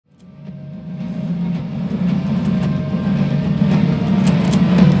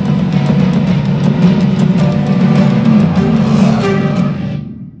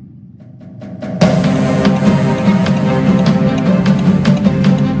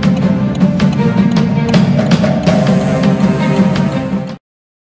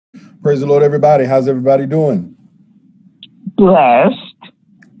Praise the Lord, everybody. How's everybody doing? Blessed.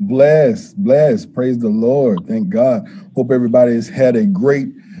 Blessed. Praise the Lord. Thank God. Hope everybody has had a great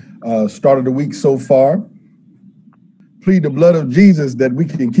start of the week so far. Plead the blood of Jesus that we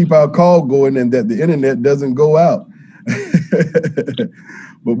can keep our call going and that the internet doesn't go out.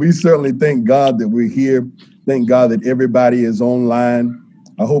 But we certainly thank God that we're here. Thank God that everybody is online.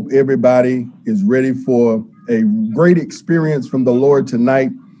 I hope everybody is ready for a great experience from the Lord tonight.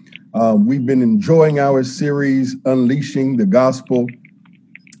 We've been enjoying our series, Unleashing the Gospel.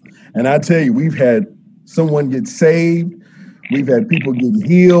 And I tell you, we've had someone get saved. We've had people get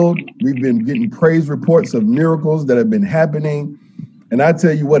healed. We've been getting praise reports of miracles that have been happening. And I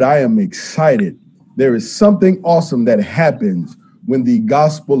tell you what, I am excited. There is something awesome that happens when the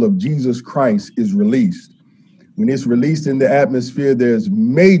gospel of Jesus Christ is released. When it's released in the atmosphere, there's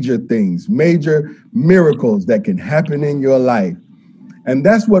major things, major miracles that can happen in your life. And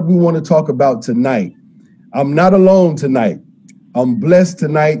that's what we want to talk about tonight. I'm not alone tonight. I'm blessed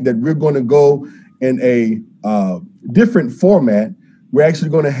tonight that we're going to go in a different format. We're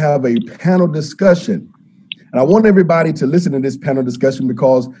actually going to have a panel discussion. And I want everybody to listen to this panel discussion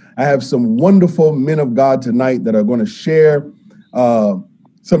because I have some wonderful men of God tonight that are going to share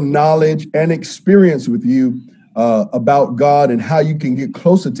some knowledge and experience with you about God and how you can get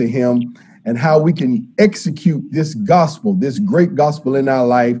closer to him and how we can execute this gospel, this great gospel in our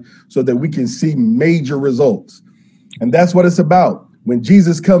life so that we can see major results. And that's what it's about. When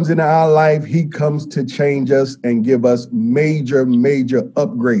Jesus comes into our life, he comes to change us and give us major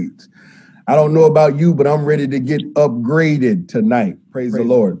upgrades. I don't know about you, but I'm ready to get upgraded tonight. Praise the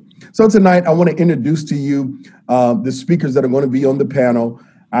Lord. So tonight, I want to introduce to you the speakers that are going to be on the panel.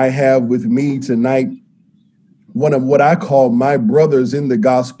 I have with me tonight one of what I call my brothers in the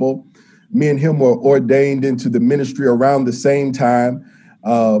gospel. Me and him were ordained into the ministry around the same time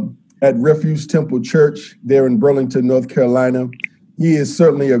at Refuge Temple Church there in Burlington, North Carolina. He is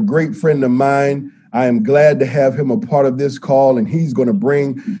certainly a great friend of mine. I am glad to have him a part of this call, and he's going to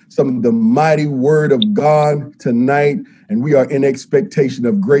bring some of the mighty word of God tonight, and we are in expectation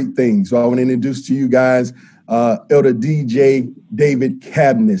of great things. So I want to introduce to you guys Elder DJ David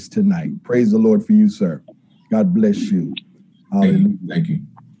Cabiness tonight. Praise the Lord for you, sir. God bless you. Hallelujah. Thank you.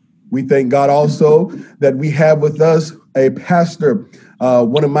 We thank God also that we have with us a pastor,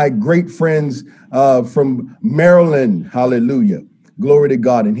 one of my great friends from Maryland. Hallelujah. Glory to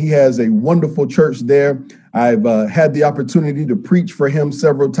God. And he has a wonderful church there. I've had the opportunity to preach for him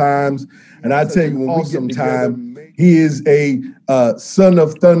several times. And I tell you, when we get time, he is a son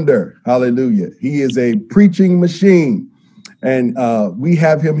of thunder. Hallelujah. He is a preaching machine. And we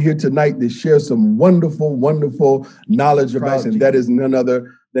have him here tonight to share some wonderful knowledge about us. And that is none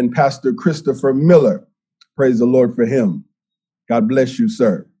other than Pastor Christopher Miller. Praise the Lord for him. God bless you,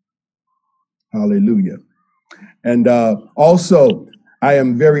 sir. Hallelujah. And also, I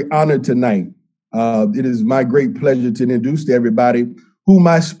am very honored tonight. It is my great pleasure to introduce to everybody who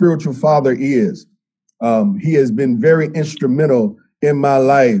my spiritual father is. He has been very instrumental in my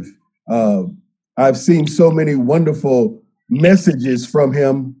life. I've seen so many wonderful messages from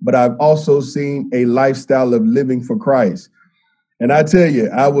him, but I've also seen a lifestyle of living for Christ. And I tell you,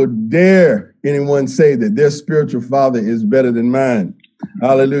 I would dare anyone say that their spiritual father is better than mine.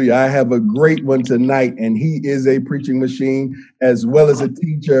 Hallelujah. I have a great one tonight, and he is a preaching machine, as well as a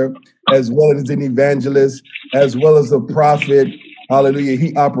teacher, as well as an evangelist, as well as a prophet. Hallelujah.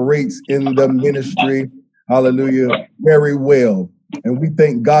 He operates in the ministry. Hallelujah. Very well. And we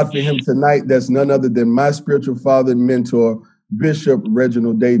thank God for him tonight. That's none other than my spiritual father and mentor, Bishop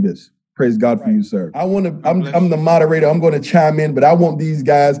Reginald Davis. Praise God for you, sir. I'm the moderator. I'm going to chime in, but I want these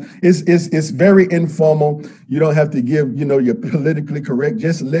guys. It's very informal. You don't have to give, you're politically correct.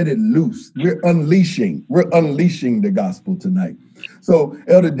 Just let it loose. We're unleashing the gospel tonight. So,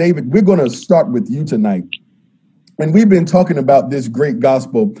 Elder David, we're going to start with you tonight. And we've been talking about this great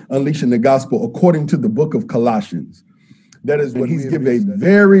gospel, unleashing the gospel, according to the book of Colossians. That is when he's given a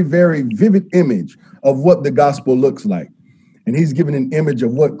very vivid image of what the gospel looks like. And he's given an image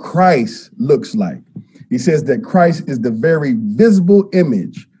of what Christ looks like. He says that Christ is the very visible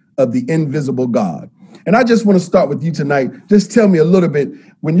image of the invisible God. And I just want to start with you tonight. Just tell me a little bit,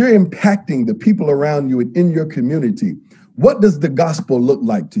 when you're impacting the people around you and in your community, what does the gospel look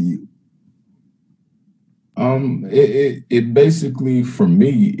like to you? It basically, for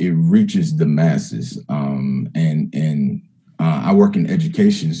me, it reaches the masses. I work in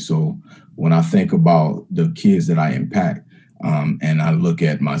education. So when I think about the kids that I impact, and I look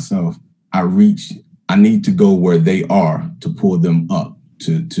at myself, I need to go where they are to pull them up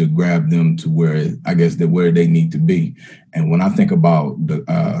to grab them to where, I guess, where they need to be. And when I think about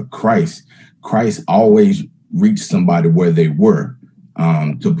the Christ always reached somebody where they were,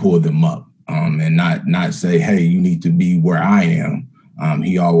 to pull them up, and not say, hey, you need to be where I am.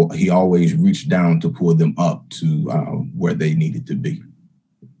 He always reached down to pull them up to where they needed to be.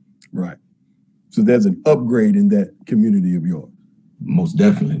 Right. So there's an upgrade in that community of yours. Most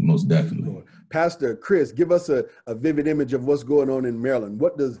definitely. Most definitely. Pastor Chris, give us a vivid image of what's going on in Maryland.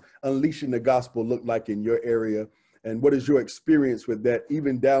 What does unleashing the gospel look like in your area? And what is your experience with that,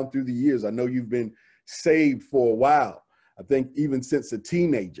 even down through the years? I know you've been saved for a while, I think even since a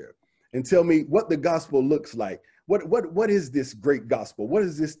teenager. And tell me what the gospel looks like. What is this great gospel? What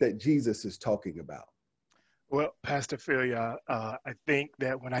is this that Jesus is talking about? Well, Pastor Fillyaw, I think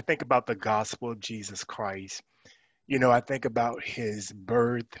that when I think about the gospel of Jesus Christ, I think about his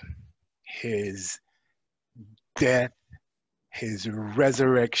birth, his death, his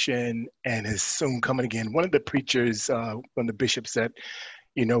resurrection, and his soon coming again. One of the preachers, one of the bishops that,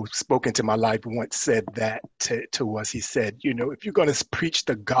 spoke into my life once said that to us. He said, if you're going to preach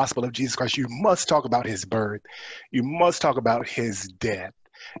the gospel of Jesus Christ, you must talk about his birth. You must talk about his death.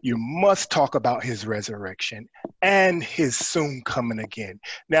 You must talk about his resurrection and his soon coming again.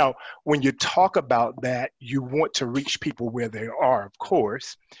 Now, when you talk about that, you want to reach people where they are, of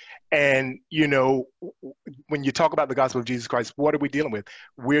course. And, when you talk about the gospel of Jesus Christ, what are we dealing with?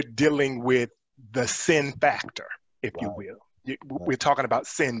 We're dealing with the sin factor, if you will. We're talking about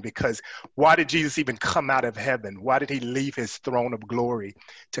sin, because why did Jesus even come out of heaven? Why did he leave his throne of glory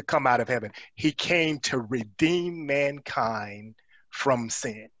to come out of heaven? He came to redeem mankind from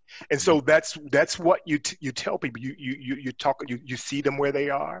sin. And so that's what you tell people. You see them where they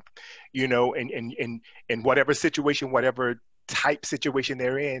are, in whatever situation, whatever type situation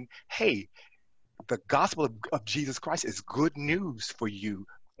they're in. Hey, the gospel of Jesus Christ is good news for you.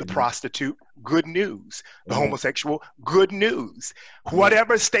 The prostitute, good news. The homosexual, good news.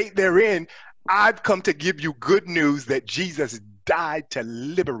 Whatever state they're in, I've come to give you good news that Jesus died to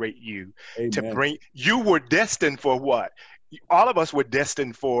liberate you. Amen. To bring, you were destined for what? All of us were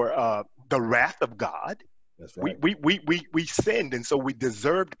destined for the wrath of God. That's right. We sinned, and so we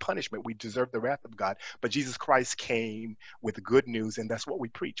deserved punishment. We deserved the wrath of God. But Jesus Christ came with good news, and that's what we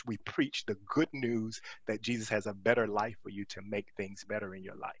preach. We preach the good news that Jesus has a better life for you to make things better in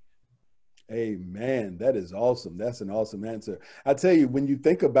your life. Amen. That is awesome. That's an awesome answer. I tell you, when you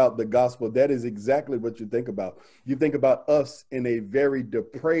think about the gospel, that is exactly what you think about. You think about us in a very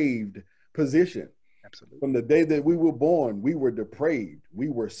depraved position. Absolutely. From the day that we were born, we were depraved. We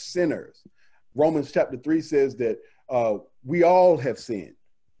were sinners. Romans chapter 3 says that we all have sinned,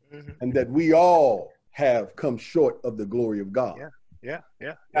 and that we all have come short of the glory of God. Yeah.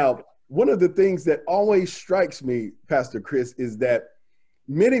 Now, one of the things that always strikes me, Pastor Chris, is that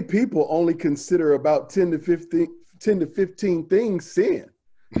many people only consider about 10 to 15 things sin.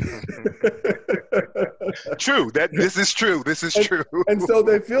 True. This is true. True. And so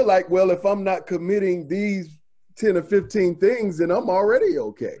they feel like, well, if I'm not committing these 10 or 15 things, then I'm already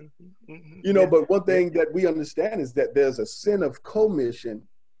okay. But one thing that we understand is that there's a sin of commission,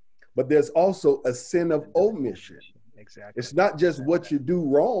 but there's also a sin of omission. Exactly. It's not just what you do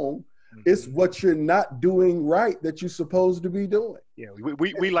wrong. It's what you're not doing right that you're supposed to be doing. Yeah,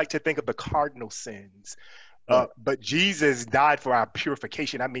 we like to think of the cardinal sins. But Jesus died for our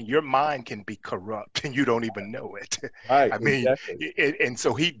purification. I mean, your mind can be corrupt and you don't even know it. Right. I mean, exactly. And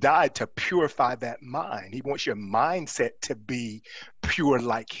so he died to purify that mind. He wants your mindset to be pure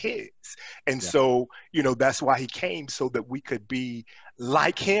like his. And so, that's why he came, so that we could be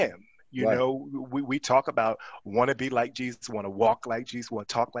like him. We talk about want to be like Jesus, want to walk like Jesus, want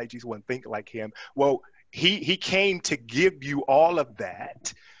to talk like Jesus, want to think like him. Well, he came to give you all of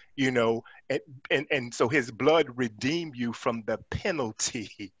that. And so his blood redeemed you from the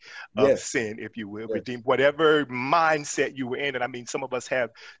penalty of sin, if you will. Redeem whatever mindset you were in. And I mean,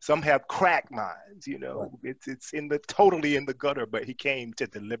 some have crack minds, it's totally in the gutter, but he came to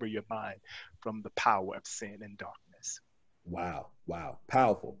deliver your mind from the power of sin and darkness. Wow.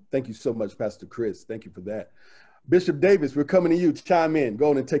 Powerful. Thank you so much, Pastor Chris. Thank you for that. Bishop Davis, we're coming to you. Chime in. Go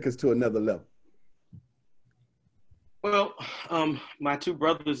on and take us to another level. Well, my two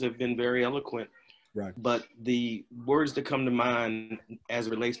brothers have been very eloquent, right? But the words that come to mind as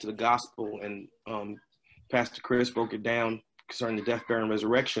it relates to the gospel, and Pastor Chris broke it down concerning the death, burial, and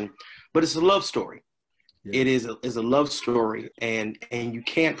resurrection, but it's a love story. Yeah. It is a love story, and you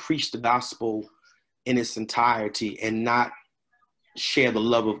can't preach the gospel in its entirety and not share the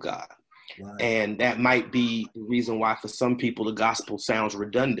love of God. Right. And that might be the reason why for some people the gospel sounds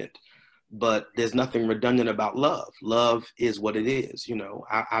redundant. but there's nothing redundant about love. Love is what it is. You know,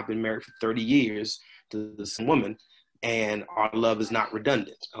 I've been married for 30 years to this woman, and our love is not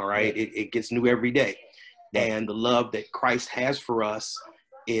redundant. All right. It gets new every day. And the love that Christ has for us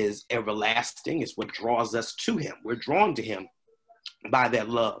is everlasting. It's what draws us to him. We're drawn to him by that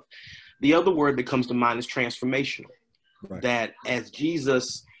love. The other word that comes to mind is transformational. Right. That as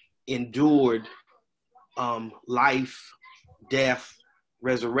Jesus endured life, death,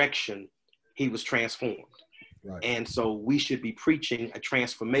 resurrection, he was transformed. Right. And so we should be preaching a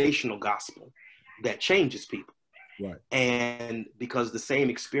transformational gospel that changes people. Right. And because the same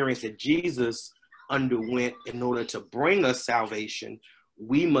experience that Jesus underwent in order to bring us salvation,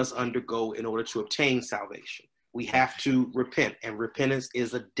 we must undergo in order to obtain salvation. We have to repent, and repentance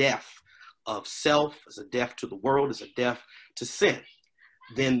is a death of self, is a death to the world, is a death to sin.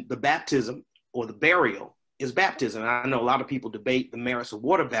 Then the baptism or the burial is baptism. I know a lot of people debate the merits of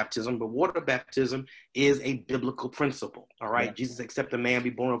water baptism, but water baptism is a biblical principle. All right. Yeah. Jesus, except a man be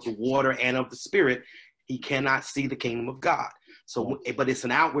born of the water and of the Spirit, he cannot see the kingdom of God. So, but it's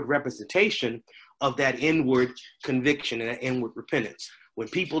an outward representation of that inward conviction and that inward repentance. When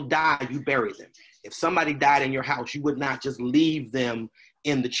people die, you bury them. If somebody died in your house, you would not just leave them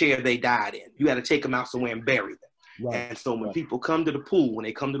in the chair they died in. You had to take them out somewhere and bury them. Right. And so when people come to the pool, when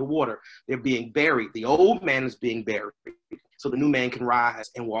they come to the water, they're being buried. The old man is being buried so the new man can rise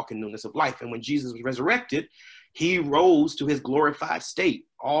and walk in newness of life. And when Jesus was resurrected, he rose to his glorified state.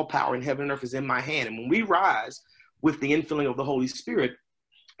 All power in heaven and earth is in my hand. And when we rise with the infilling of the Holy Spirit,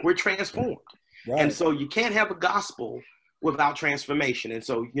 we're transformed. Right. And so you can't have a gospel without transformation. And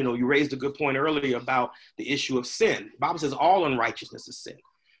so, you know, you raised a good point earlier about the issue of sin. The Bible says all unrighteousness is sin.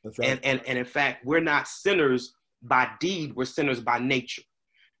 That's right. And in fact, we're not sinners by deed, we're sinners by nature.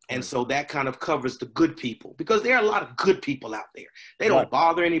 And so that kind of covers the good people, because there are a lot of good people out there. They don't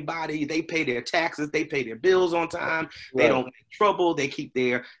bother anybody. They pay their taxes. They pay their bills on time. They don't make trouble. They keep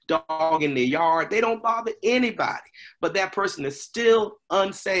their dog in their yard. They don't bother anybody. But that person is still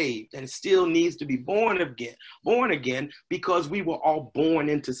unsaved and still needs to be born again, because we were all born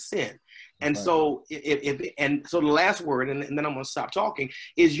into sin. And so so the last word, and then I'm going to stop talking,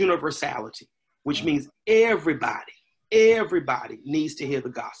 is universality, which means everybody needs to hear the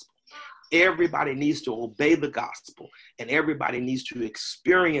gospel. Everybody needs to obey the gospel, and everybody needs to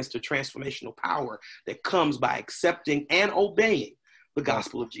experience the transformational power that comes by accepting and obeying the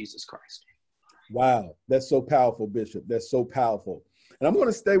gospel of Jesus Christ. Wow, that's so powerful, Bishop. That's so powerful. And I'm going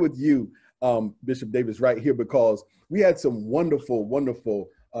to stay with you, Bishop Davis, right here, because we had some wonderful, wonderful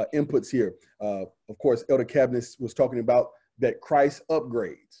inputs here. Of course, Elder Cabiness was talking about that Christ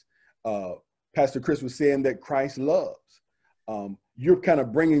upgrades. Pastor Chris was saying that Christ loves. You're kind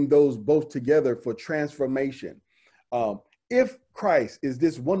of bringing those both together for transformation. If Christ is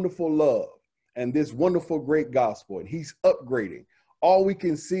this wonderful love and this wonderful great gospel, and he's upgrading, all we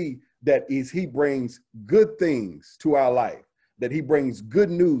can see that is he brings good things to our life, that he brings good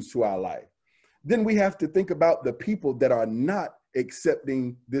news to our life. Then we have to think about the people that are not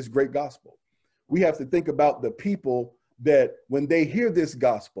accepting this great gospel. We have to think about the people that when they hear this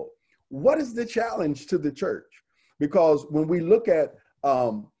gospel, what is the challenge to the church? Because when we look at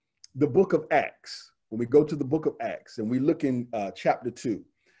the book of Acts, when we go to the book of Acts and we look in chapter 2,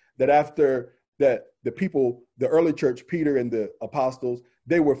 that after that the people, the early church, Peter and the apostles,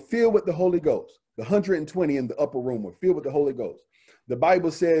 they were filled with the Holy Ghost. The 120 in the upper room were filled with the Holy Ghost. The Bible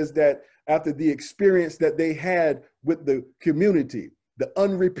says that after the experience that they had with the community, the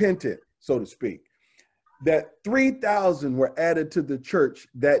unrepentant, so to speak, that 3,000 were added to the church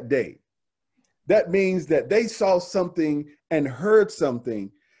that day. That means that they saw something and heard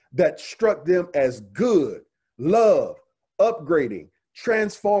something that struck them as good, love, upgrading,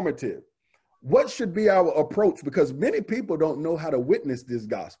 transformative. What should be our approach? Because many people don't know how to witness this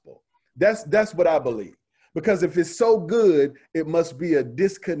gospel. That's what I believe. Because if it's so good, it must be a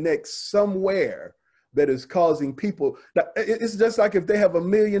disconnect somewhere that is causing people. It's just like if they have $1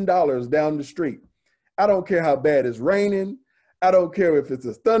 million down the street. I don't care how bad it's raining. I don't care if it's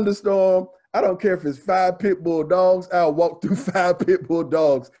a thunderstorm. I don't care if it's 5 pit bull dogs. I'll walk through 5 pit bull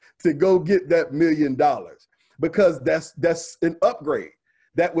dogs to go get that $1 million, because that's an upgrade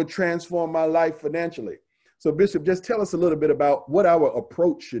that would transform my life financially. So Bishop, just tell us a little bit about what our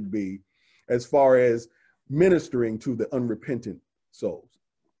approach should be as far as ministering to the unrepentant souls.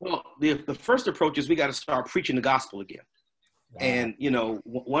 Well, the first approach is we got to start preaching the gospel again. Wow. And, you know,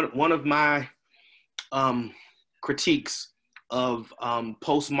 one of my critiques of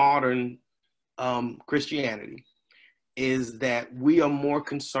postmodern Christianity is that we are more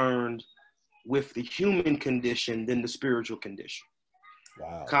concerned with the human condition than the spiritual condition.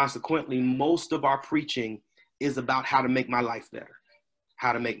 Wow. Consequently, most of our preaching is about how to make my life better,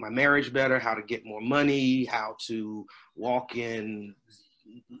 how to make my marriage better, how to get more money, how to walk in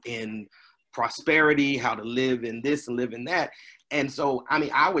prosperity, how to live in this and live in that. And so, I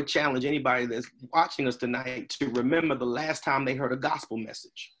mean, I would challenge anybody that's watching us tonight to remember the last time they heard a gospel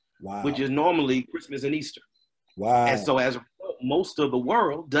message, Wow. which is normally Christmas and Easter. Wow. And so as a result, most of the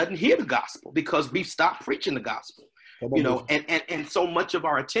world doesn't hear the gospel because we've stopped preaching the gospel, you know, and so much of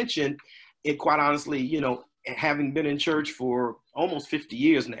our attention, it quite honestly, you know, having been in church for almost 50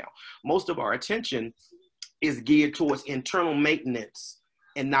 years now, most of our attention is geared towards internal maintenance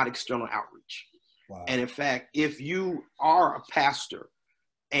and not external outreach. Wow. And in fact, if you are a pastor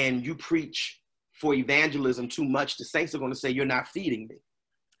and you preach for evangelism too much, the saints are going to say, you're not feeding me.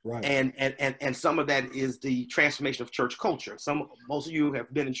 Right. And some of that is the transformation of church culture. Most of you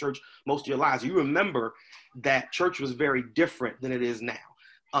have been in church most of your lives. You remember that church was very different than it is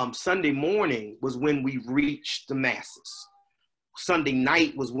now. Sunday morning was when we reached the masses. Sunday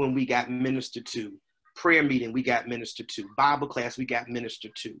night was when we got ministered to. Prayer meeting, we got ministered to. Bible class, we got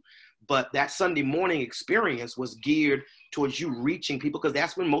ministered to. But that Sunday morning experience was geared towards you reaching people, because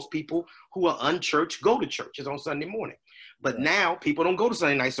that's when most people who are unchurched go to church, is on Sunday morning. But now people don't go to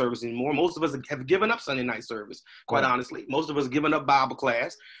Sunday night service anymore. Most of us have given up Sunday night service, quite honestly. Most of us have given up Bible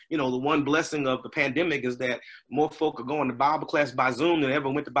class. You know, the one blessing of the pandemic is that more folk are going to Bible class by Zoom than ever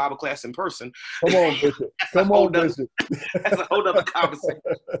went to Bible class in person. Come on, Bishop. Come on, Bishop. That's a whole other conversation.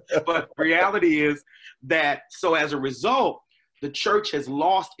 But reality is that, so as a result, the church has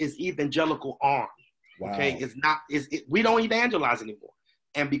lost its evangelical arm. Wow. Okay, we don't evangelize anymore.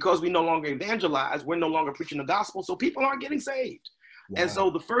 And because we no longer evangelize, we're no longer preaching the gospel, so people aren't getting saved. Wow. And so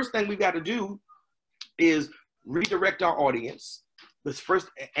the first thing we got to do is redirect our audience.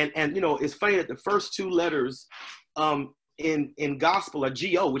 And you know, it's funny that the first two letters in gospel are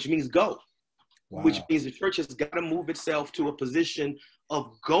G-O, which means go. Wow. Which means the church has got to move itself to a position of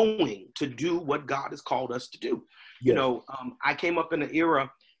going to do what God has called us to do. Yes. You know, I came up in an era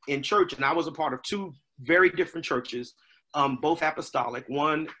in church, and I was a part of two very different churches. Both apostolic,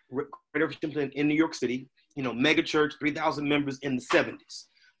 one Refuge in New York City, you know, mega church, 3,000 members in the 70s.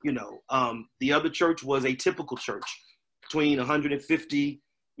 You know, the other church was a typical church between 150,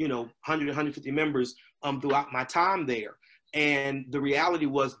 you know, 150 members throughout my time there. And the reality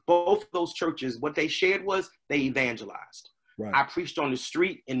was both of those churches, what they shared was they evangelized. Right. I preached on the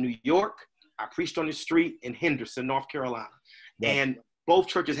street in New York. I preached on the street in Henderson, North Carolina. Right. And both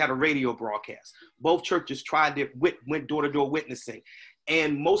churches had a radio broadcast. Both churches went door-to-door witnessing.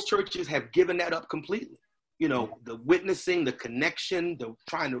 And most churches have given that up completely. You know, the witnessing, the connection,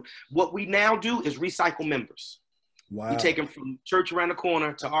 what we now do is recycle members. Wow. We take them from church around the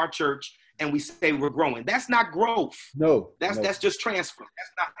corner to our church, and we say we're growing. That's not growth. No. That's just transfer.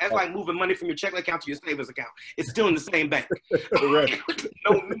 That's like moving money from your checking account to your savings account. It's still in the same bank.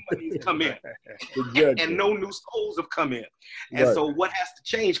 No new money has come in. And no new souls have come in. And so what has to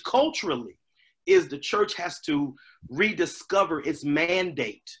change culturally is the church has to rediscover its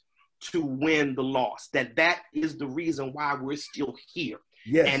mandate to win the lost. That is the reason why we're still here.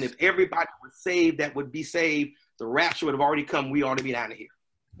 Yes. And if everybody was saved that would be saved, the rapture would have already come. We ought to be out of here.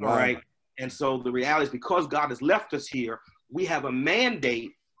 Wow. All right. And so the reality is, because God has left us here, we have a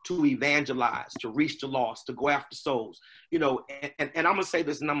mandate to evangelize, to reach the lost, to go after souls. You know, and I'm going to say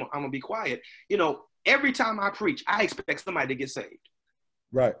this, and I'm going to be quiet. You know, every time I preach, I expect somebody to get saved.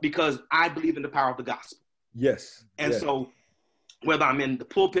 Right. Because I believe in the power of the gospel. Yes. And so whether I'm in the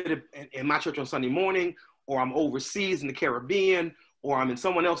pulpit in my church on Sunday morning, or I'm overseas in the Caribbean, or I'm in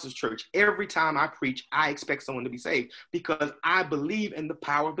someone else's church, every time I preach, I expect someone to be saved, because I believe in the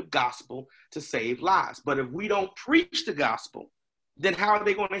power of the gospel to save lives. But if we don't preach the gospel, then how are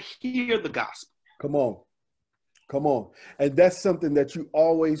they going to hear the gospel? Come on. Come on. And that's something that you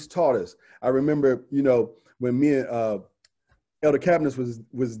always taught us. I remember, you know, when me and Elder Cabiness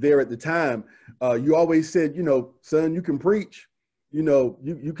was there at the time, you always said, you know, son, you can preach, you know,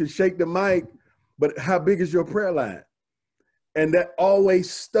 you can shake the mic, but how big is your prayer line? And that always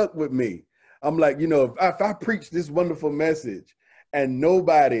stuck with me. I'm like, you know, if I preach this wonderful message and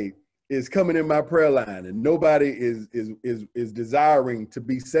nobody is coming in my prayer line and nobody is desiring to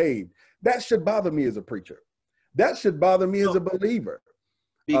be saved, that should bother me as a preacher. That should bother me as a believer.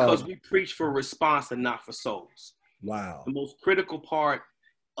 Because we preach for response and not for souls. Wow. The most critical part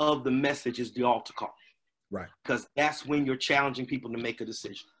of the message is the altar call. Right. Because that's when you're challenging people to make a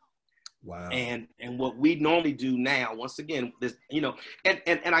decision. Wow. And what we normally do now, once again, this, you know, and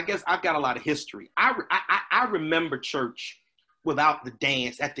I guess I've got a lot of history. I remember church without the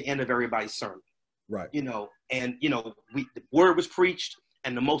dance at the end of everybody's sermon. Right. You know, and you know, the word was preached,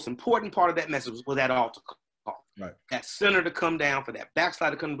 and the most important part of that message was that altar call. Right. That sinner to come down, for that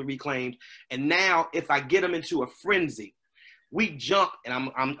backslider to come to be reclaimed. And now, if I get them into a frenzy, we jump,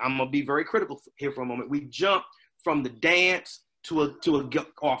 and I'm gonna be very critical here for a moment. We jump from the dance to a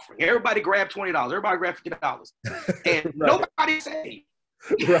offering. Everybody grab $20. Everybody grab $50, and nobody saved.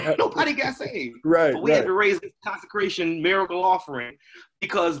 Right. Nobody got saved. Right. But we had to raise this consecration miracle offering,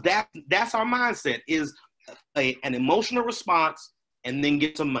 because that's our mindset, is an emotional response and then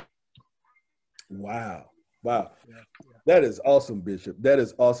get some money. Wow. That is awesome, Bishop. That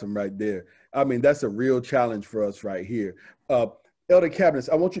is awesome right there. I mean, that's a real challenge for us right here. Elder Cabiness,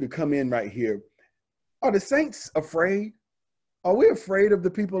 I want you to come in right here. Are the saints afraid? Are we afraid of the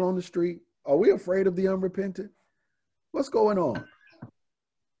people on the street? Are we afraid of the unrepentant? What's going on?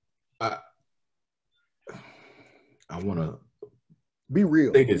 I want to be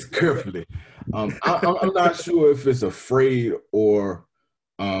real. Think it's carefully. I'm not sure if it's afraid or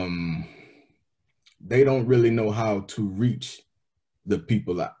they don't really know how to reach the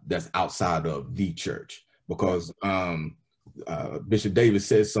people that's outside of the church, because Bishop Davis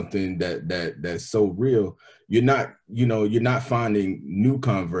says something that's so real. You're not finding new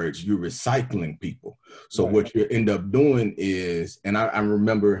converts, you're recycling people. So what you end up doing is, and I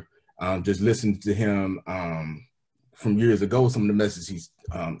remember just listening to him from years ago, some of the messages he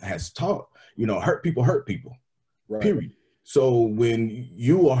has taught, hurt people, period. So when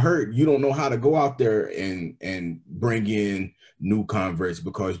you are hurt, you don't know how to go out there and bring in new converts,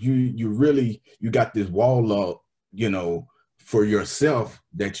 because you got this wall up, for yourself,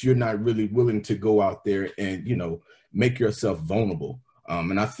 that you're not really willing to go out there and, make yourself vulnerable.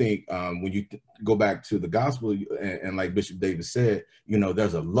 And I think when you go back to the gospel, and like Bishop Davis said,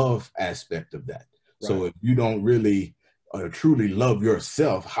 there's a love aspect of that. Right. So if you don't really truly love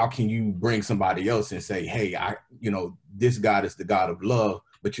yourself, how can you bring somebody else and say, hey, this God is the God of love,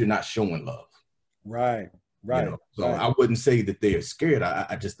 but you're not showing love. Right. So I wouldn't say that they're scared.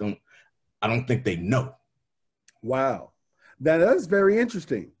 I don't think they know. Wow. Now that's very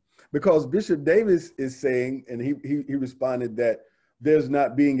interesting, because Bishop Davis is saying, and he responded that there's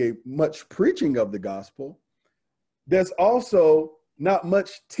not being a much preaching of the gospel. There's also not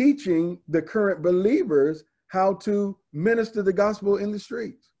much teaching the current believers how to minister the gospel in the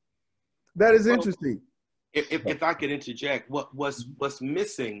streets. That is interesting. If I could interject, what's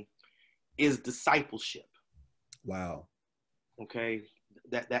missing is discipleship. Wow. Okay,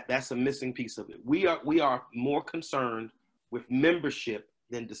 that's a missing piece of it. We are more concerned with membership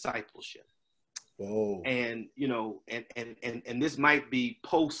than discipleship. Oh. And and this might be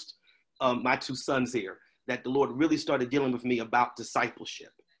post my two sons here, that the Lord really started dealing with me about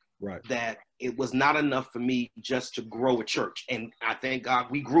discipleship. Right. That it was not enough for me just to grow a church. And I thank God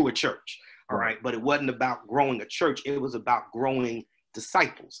we grew a church. All right. But it wasn't about growing a church. It was about growing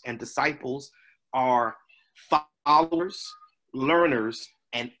disciples. And disciples are followers, learners,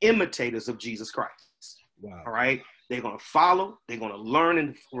 and imitators of Jesus Christ. Wow. All right. They're going to follow, they're going to learn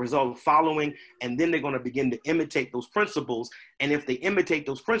in the result of following, and then they're going to begin to imitate those principles. And if they imitate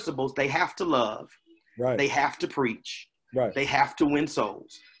those principles, they have to love. Right. They have to preach. Right. They have to win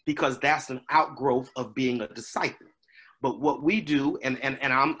souls, because that's an outgrowth of being a disciple. But what we do, and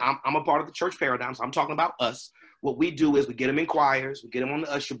I'm a part of the church paradigm, so I'm talking about us. What we do is we get them in choirs, we get them on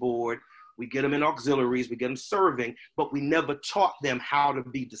the usher board, we get them in auxiliaries, we get them serving, but we never taught them how to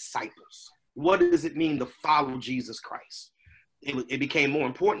be disciples. What does it mean to follow Jesus Christ? It became more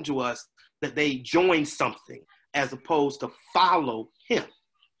important to us that they join something as opposed to follow him.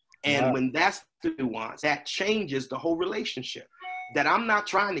 And when that's the nuance, that changes the whole relationship. That I'm not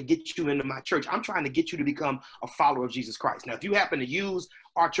trying to get you into my church. I'm trying to get you to become a follower of Jesus Christ. Now, if you happen to use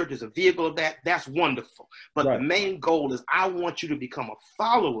our church as a vehicle of that, that's wonderful. But the main goal is I want you to become a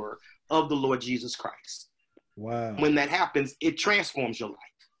follower of the Lord Jesus Christ. Wow. When that happens, it transforms your life.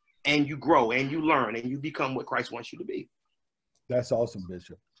 And you grow and you learn and you become what Christ wants you to be. That's awesome,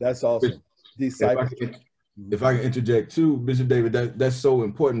 Bishop. That's awesome. Disciples. If I can interject too, Bishop David, that's so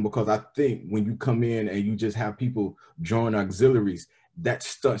important, because I think when you come in and you just have people join auxiliaries, that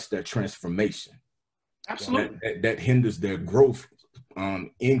stunts their transformation. Absolutely. That hinders their growth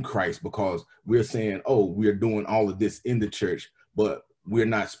in Christ, because we're saying, oh, we're doing all of this in the church, but we're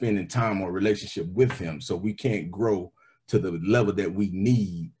not spending time or relationship with him. So we can't grow to the level that we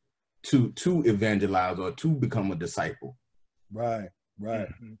need to evangelize or to become a disciple. Right. Right.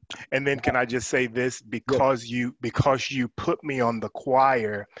 Mhm. And then can I just say this, because you put me on the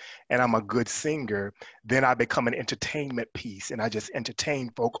choir and I'm a good singer, then I become an entertainment piece and I just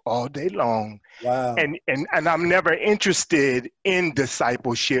entertain folk all day long. Wow. And I'm never interested in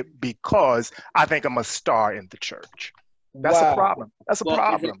discipleship because I think I'm a star in the church. That's a problem. That's a Well,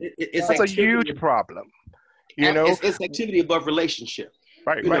 problem. it's That's a activity. huge problem. You know? It's activity above relationship.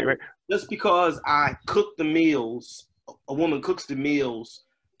 Right, You right, know, right. Just because I cook the meals, a woman cooks the meals,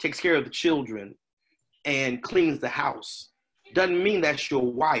 takes care of the children, and cleans the house, doesn't mean that's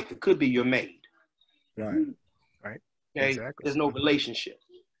your wife. It could be your maid. Right. Right. Okay? Exactly. There's no relationship.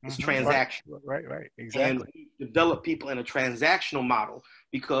 It's transactional. Right, right, exactly. And we develop people in a transactional model,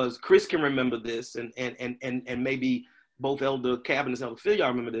 because Chris can remember this, and maybe both Elder Cabiness and Elder Fillyaw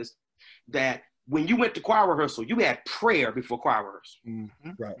remember this, that when you went to choir rehearsal, you had prayer before choir rehearsal.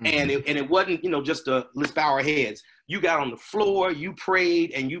 Right. And it wasn't, just let's bow our heads. You got on the floor, you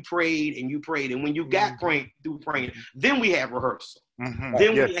prayed, and you prayed, and you prayed. And when you got through praying, then we had rehearsal.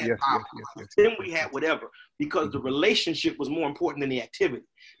 Then we had then we had whatever, because the relationship was more important than the activity.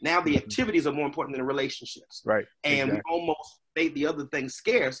 Now the activities are more important than the relationships. Right. And we almost made the other things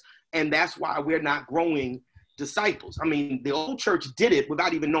scarce. And that's why we're not growing disciples. I mean, the old church did it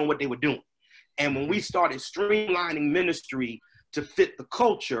without even knowing what they were doing. And when we started streamlining ministry to fit the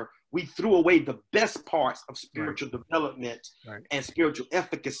culture, we threw away the best parts of spiritual development and spiritual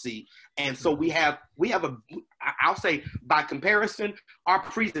efficacy. And so we have I'll say, by comparison, our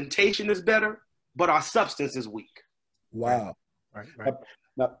presentation is better, but our substance is weak. Wow. Right.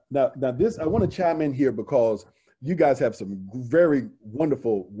 Now this, I want to chime in here because you guys have some very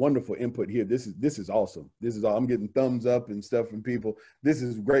wonderful input here. This is awesome. This is all, I'm getting thumbs up and stuff from people. This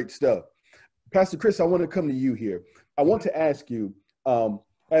is great stuff. Pastor Chris, I want to come to you here. I want to ask you,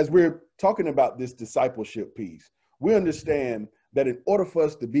 as we're talking about this discipleship piece, we understand that in order for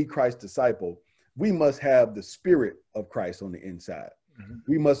us to be Christ's disciple, we must have the Spirit of Christ on the inside.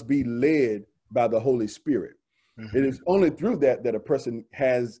 We must be led by the Holy Spirit. It is only through that a person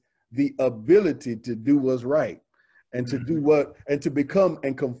has the ability to do what's right and to do what, and to become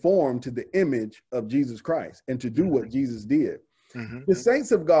and conform to the image of Jesus Christ and to do what Jesus did. The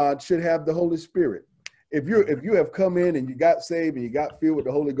saints of God should have the Holy Spirit. If you have come in and you got saved and you got filled with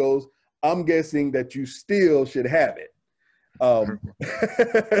the Holy Ghost, I'm guessing that you still should have it.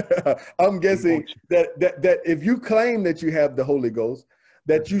 I'm guessing that if you claim that you have the Holy Ghost,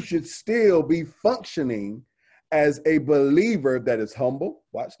 that you should still be functioning as a believer that is humble.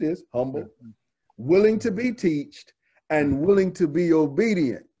 Watch this, humble, willing to be taught, and willing to be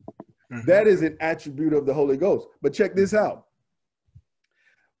obedient. That is an attribute of the Holy Ghost. But check this out.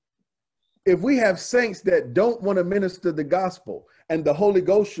 If we have saints that don't want to minister the gospel, and the Holy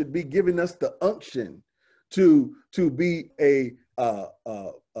Ghost should be giving us the unction to be a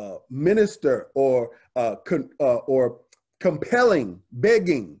minister or compelling,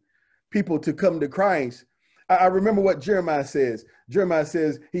 begging people to come to Christ. I remember what Jeremiah says. Jeremiah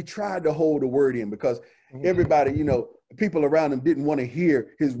says he tried to hold the word in because everybody, people around him didn't want to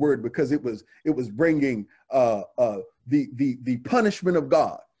hear his word because it was bringing the punishment of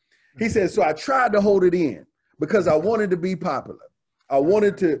God. He says, so I tried to hold it in because I wanted to be popular. I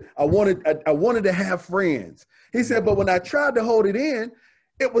wanted to have friends. He said, but when I tried to hold it in,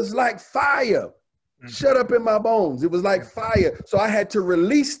 it was like fire shut up in my bones. It was like fire. So I had to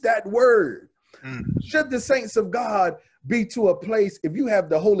release that word. Should the saints of God be to a place, if you have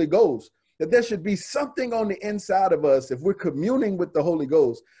the Holy Ghost, that there should be something on the inside of us, if we're communing with the Holy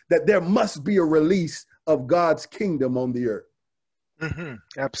Ghost, that there must be a release of God's kingdom on the earth.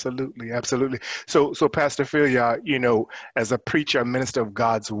 Absolutely, absolutely. So Pastor Fillyaw, as a preacher, a minister of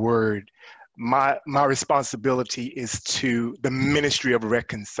God's word, my responsibility is to the ministry of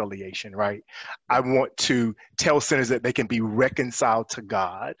reconciliation, right? I want to tell sinners that they can be reconciled to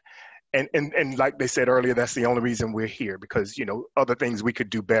God. And like they said earlier, that's the only reason we're here, because, other things we could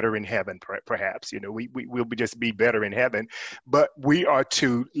do better in heaven, perhaps, we'll just be better in heaven. But we are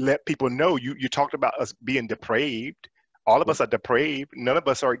to let people know, you talked about us being depraved. All of us are depraved. None of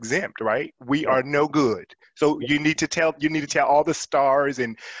us are exempt, right? We are no good. So you need to tell all the stars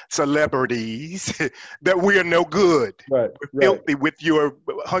and celebrities that we are no good. Right. We're filthy with your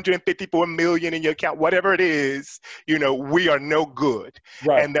 154 million in your account, whatever it is, we are no good.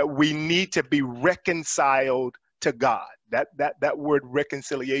 Right. And that we need to be reconciled to God. That word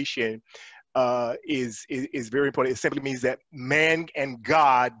reconciliation is very important. It simply means that man and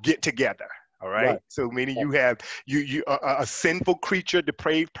God get together. All right. So meaning you have a sinful creature,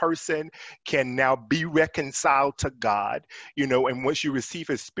 depraved person can now be reconciled to God, and once you receive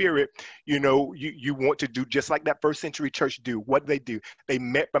his spirit, you want to do just like that first century church do. What they do? They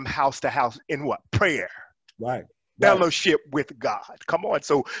met from house to house in what? Prayer. Right. Fellowship with God. Come on.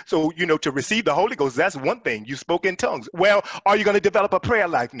 So to receive the Holy Ghost, that's one thing. You spoke in tongues. Well, are you going to develop a prayer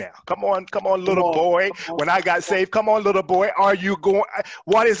life now? Come on, little boy. When I got saved, come on, little boy. Are you going?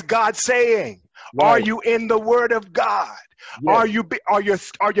 What is God saying? Right. Are you in the Word of God?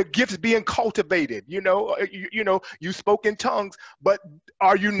 Yes. Are your gifts being cultivated? You spoke in tongues, but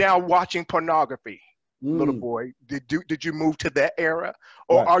are you now watching pornography? Little boy, did you move to that era,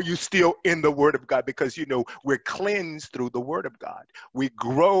 or are you still in the Word of God? Because we're cleansed through the Word of God. We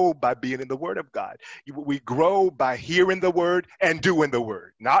grow by being in the Word of God. We grow by hearing the Word and doing the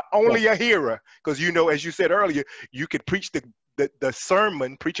Word. Not only a hearer, because as you said earlier, you could preach the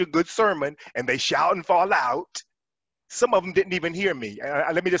sermon, preach a good sermon, and they shout and fall out. Some of them didn't even hear me.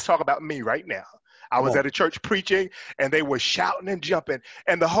 Let me just talk about me right now. I was at a church preaching, and they were shouting and jumping.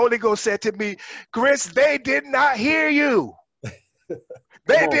 And the Holy Ghost said to me, Chris, they did not hear you.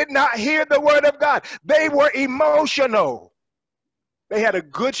 They did not hear the Word of God. They were emotional. They had a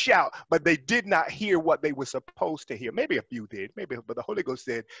good shout, but they did not hear what they were supposed to hear. Maybe a few did, but the Holy Ghost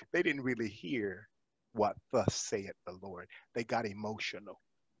said they didn't really hear what thus saith the Lord. They got emotional.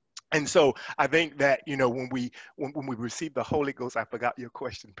 And so I think that, when we receive the Holy Ghost, I forgot your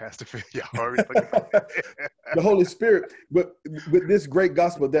question, Pastor Fillyaw. The Holy Spirit, but with this great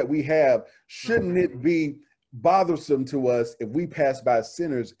gospel that we have, shouldn't it be bothersome to us if we pass by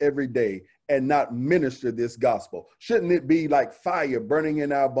sinners every day and not minister this gospel? Shouldn't it be like fire burning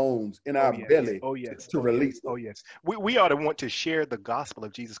in our bones, in our belly to release them? Oh, yes. We ought to want to share the gospel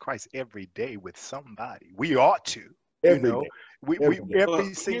of Jesus Christ every day with somebody. We ought to. Every day.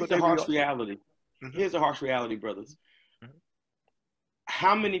 Every single day. Here's the harsh reality. Here's the harsh reality, brothers.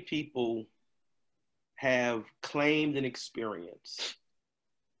 How many people have claimed an experience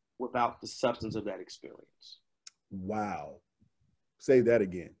without the substance of that experience? Wow. Say that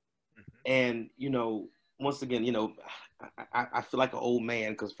again. And, once again, I feel like an old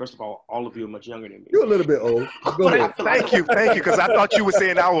man because, first of all of you are much younger than me. You're a little bit old. Go ahead. Thank you, because I thought you were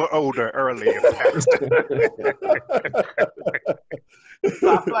saying I was older earlier.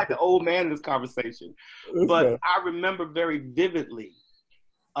 So I feel like the old man in this conversation. But I remember very vividly,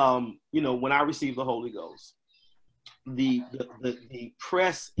 when I received the Holy Ghost, the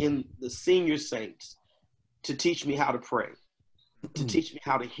press in the senior saints to teach me how to pray, to teach me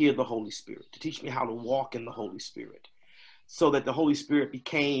how to hear the Holy Spirit, to teach me how to walk in the Holy Spirit, so that the Holy Spirit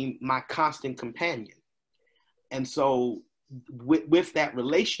became my constant companion. And so with that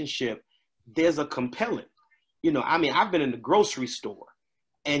relationship, there's a compelling, I've been in the grocery store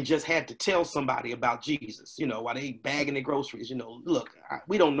and just had to tell somebody about Jesus, while they bagging their groceries, look,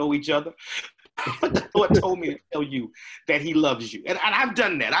 we don't know each other. But the Lord told me to tell you that he loves you. And I've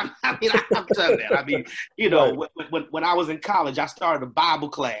done that. I've done that. When I was in college, I started a Bible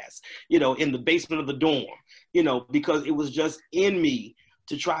class, in the basement of the dorm, because it was just in me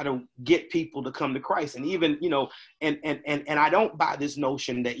to try to get people to come to Christ. And even, and I don't buy this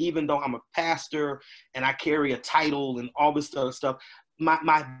notion that even though I'm a pastor and I carry a title and all this other stuff,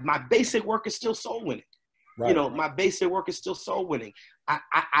 my basic work is still soul winning. Right. My basic work is still soul winning.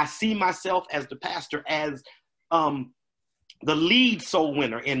 I see myself as the pastor, as the lead soul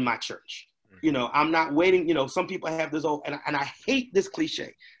winner in my church. I'm not waiting. Some people have this old, and I hate this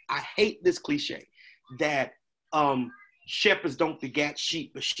cliche. I hate this cliche that shepherds don't begat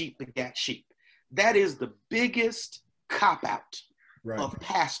sheep, but sheep begat sheep. That is the biggest cop-out of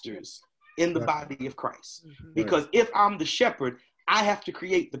pastors in the body of Christ. Because if I'm the shepherd, I have to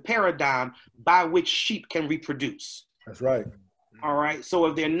create the paradigm by which sheep can reproduce. That's right. All right. So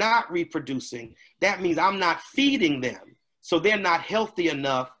if they're not reproducing, that means I'm not feeding them. So they're not healthy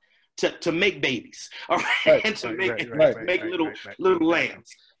enough to make babies. All right. And to make little lambs.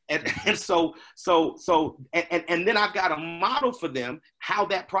 And so then I've got a model for them how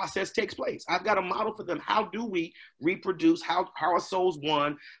that process takes place. I've got a model for them. How do we reproduce? How are souls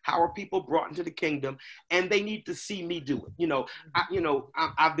won? How are people brought into the kingdom? And they need to see me do it.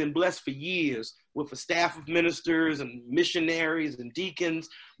 I've been blessed for years with a staff of ministers and missionaries and deacons,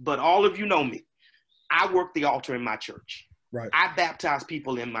 but all of you know me. I work the altar in my church. Right. I baptize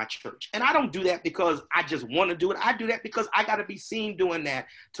people in my church. And I don't do that because I just want to do it. I do that because I got to be seen doing that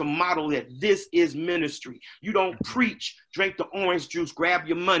to model that this is ministry. You don't preach, drink the orange juice, grab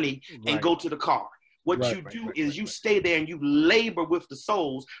your money, and go to the car. What you do is you stay there and you labor with the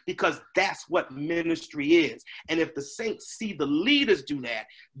souls, because that's what ministry is. And if the saints see the leaders do that,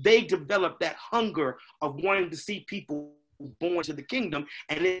 they develop that hunger of wanting to see people born to the kingdom,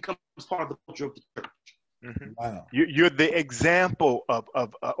 and it becomes part of the culture of the church. Mm-hmm. Wow. You're the example of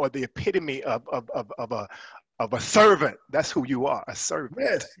or the epitome of a servant. That's who you are, a servant.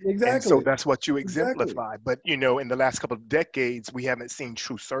 Yes, exactly. And so that's what you exemplify. Exactly. But you know, in the last couple of decades, we haven't seen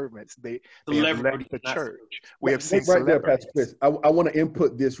true servants. They have left the church. We have seen right there, celebrities. Pastor Chris. I want to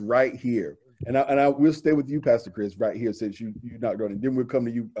input this right here, and I will stay with you, Pastor Chris, right here, since you knocked on it. Then we'll come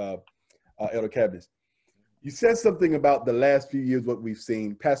to you, Elder Cabiness. You said something about the last few years, what we've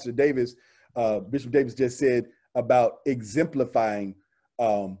seen. Pastor Davis, Bishop Davis just said about exemplifying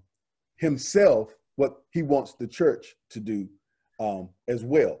himself, what he wants the church to do as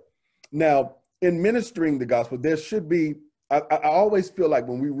well. Now, in ministering the gospel, there should be, I always feel like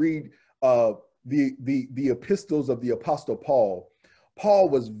when we read the epistles of the Apostle Paul, Paul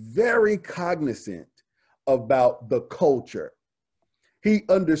was very cognizant about the culture. He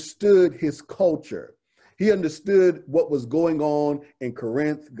understood his culture. He understood what was going on in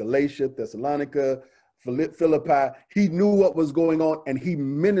Corinth, Galatia, Thessalonica, Philippi. He knew what was going on, and he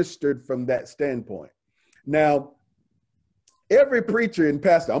ministered from that standpoint. Now, every preacher and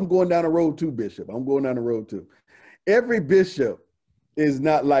pastor, I'm going down the road too, Bishop. I'm going down the road too. Every bishop is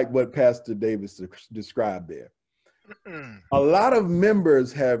not like what Pastor Davis described there. A lot of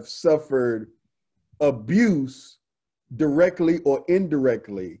members have suffered abuse directly or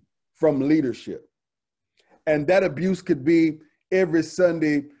indirectly from leadership. And that abuse could be every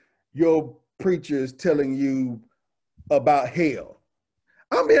Sunday, your preacher is telling you about hell.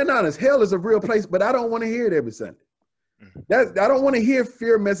 I'm being honest, hell is a real place, but I don't want to hear it every Sunday. I don't want to hear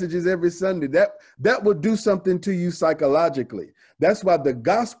fear messages every Sunday. That would do something to you psychologically. That's why the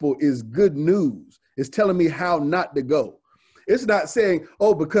gospel is good news. It's telling me how not to go. It's not saying,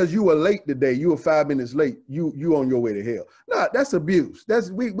 oh, because you were late today, you were 5 minutes late, you on your way to hell. No, that's abuse.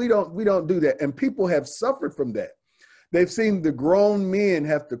 We don't do that. And people have suffered from that. They've seen the grown men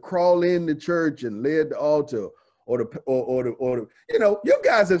have to crawl in the church and lay at the altar, or the you know, you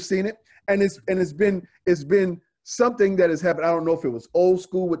guys have seen it, and it's been something that has happened. I don't know if it was old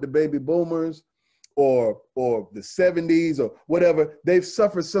school with the baby boomers or the 70s or whatever. They've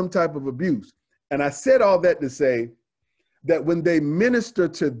suffered some type of abuse. And I said all that to say that when they minister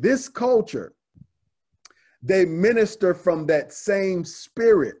to this culture, they minister from that same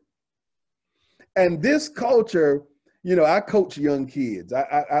spirit. And this culture, you know, I coach young kids.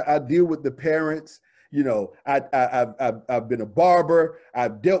 I deal with the parents. You know, I've been a barber.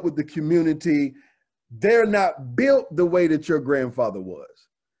 I've dealt with the community. They're not built the way that your grandfather was.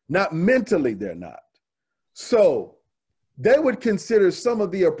 Not mentally, they're not. So they would consider some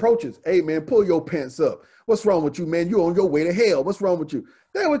of the approaches. Hey, man, pull your pants up. What's wrong with you, man? You're on your way to hell. What's wrong with you?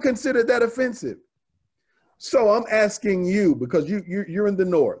 They would consider that offensive. So I'm asking you, because you're in the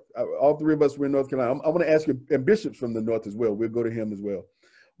North. All three of us were in North Carolina. I want to ask you, and Bishop's from the North as well. We'll go to him as well.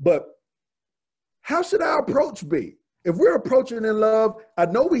 But how should our approach be? If we're approaching in love, I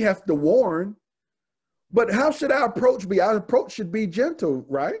know we have to warn, but how should our approach be? Our approach should be gentle,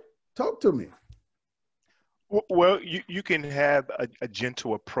 right? Talk to me. Well, you can have a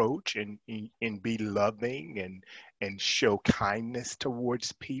gentle approach and be loving and show kindness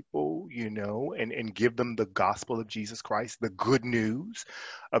towards people, you know, and give them the gospel of Jesus Christ, the good news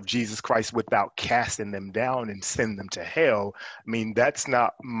of Jesus Christ, without casting them down and send them to hell. I mean, that's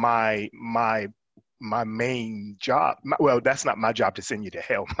not my main job. Well, that's not my job to send you to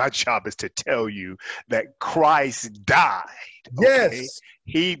hell. My job is to tell you that Christ died. Okay? Yes.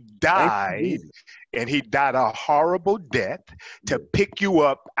 He died, and he died a horrible death to pick you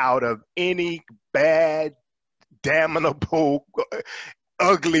up out of any bad, damnable,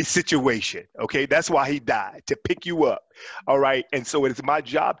 ugly situation. Okay, that's why he died, to pick you up. All right, and so it is my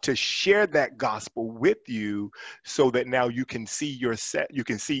job to share that gospel with you, so that now you can see you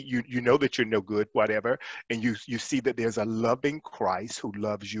can see you know that you're no good, whatever, and you see that there's a loving Christ who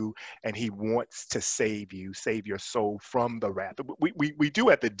loves you, and he wants to save you, save your soul from the wrath. We do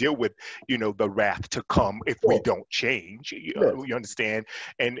have to deal with, you know, the wrath to come if we don't change. You understand?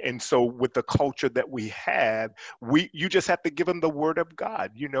 And so with the culture that we have, you just have to give them the word of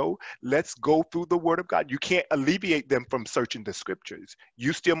God. You know, let's go through the word of God. You can't alleviate them from searching the scriptures.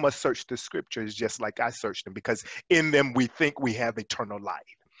 You still must search the scriptures just like I searched them, because in them we think we have eternal life.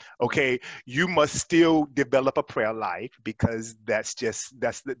 Okay, you must still develop a prayer life, because that's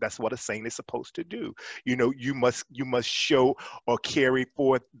what a saint is supposed to do. You know, you must show or carry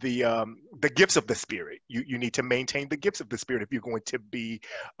forth the gifts of the Spirit. You need to maintain the gifts of the Spirit if you're going to be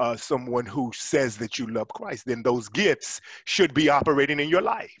someone who says that you love Christ. Then those gifts should be operating in your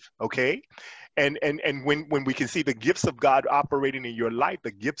life. Okay, and when we can see the gifts of God operating in your life,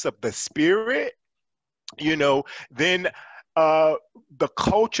 the gifts of the Spirit, you know, then the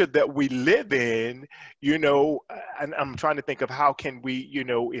culture that we live in, you know, and I'm trying to think of how can we, you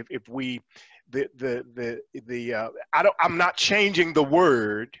know, if we I'm not changing the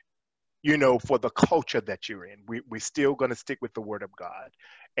word, you know, for the culture that you're in. We're still going to stick with the word of God,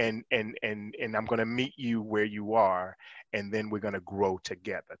 and I'm going to meet you where you are, and then we're going to grow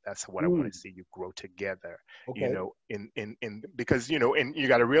together. That's what I want to see, you grow together. Okay. You know, in because, you know, and you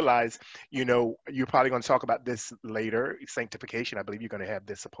got to realize, you know, you're probably going to talk about this later, sanctification. I believe you're going to have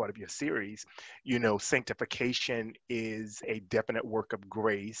this a part of your series. You know, sanctification is a definite work of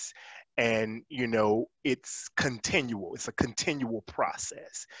grace, and, you know, it's continual. It's a continual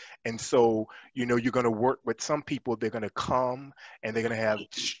process. And so, you know, you're going to work with some people. They're going to come and they're going to have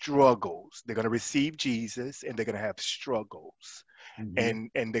struggles. They're going to receive Jesus and they're going to have struggles. Mm-hmm.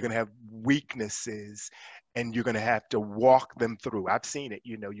 And they're going to have weaknesses, and you're going to have to walk them through. I've seen it.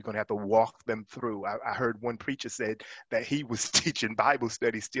 You know, you're going to have to walk them through. I heard one preacher said that he was teaching Bible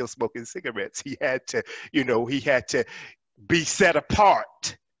study still smoking cigarettes. He had to, you know, he had to be set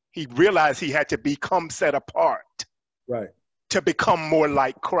apart. He realized he had to become set apart, right, to become more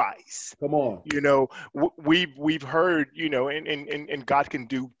like Christ. Come on. You know, we've heard, you know, and God can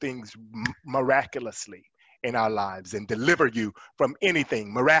do things miraculously in our lives and deliver you from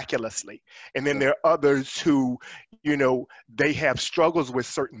anything miraculously. And then there are others who, you know, they have struggles with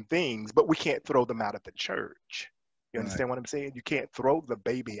certain things, but we can't throw them out of the church. You understand what I'm saying? You can't throw the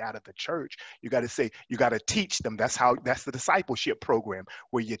baby out of the church. You got to say, you got to teach them. That's the discipleship program,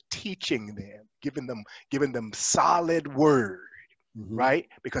 where you're teaching them, giving them solid word, right?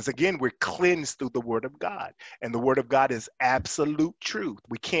 Because again, we're cleansed through the word of God, and the word of God is absolute truth.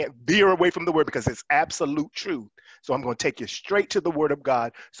 We can't veer away from the word because it's absolute truth. So I'm going to take you straight to the word of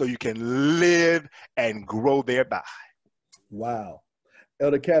God so you can live and grow thereby. Wow.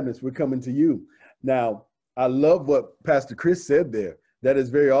 Elder Cabiness, we're coming to you. Now, I love what Pastor Chris said there. That is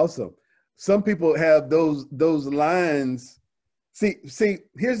very awesome. Some people have those lines. See,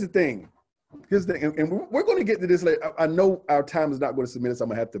 here's the thing. And we're going to get to this later. I know our time is not going to submit us. I'm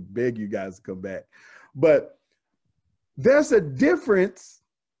going to have to beg you guys to come back. But there's a difference.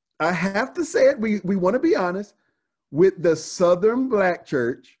 I have to say it. We want to be honest with the Southern Black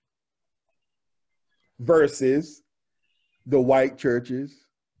church versus the white churches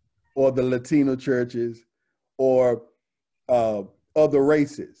or the Latino churches or other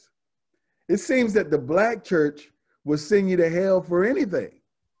races. It seems that the Black church will send you to hell for anything.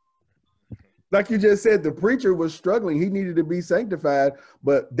 Like you just said, the preacher was struggling. He needed to be sanctified,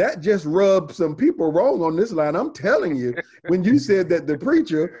 but that just rubbed some people wrong on this line. I'm telling you, when you said that the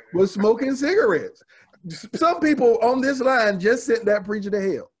preacher was smoking cigarettes. Some people on this line just sent that preacher to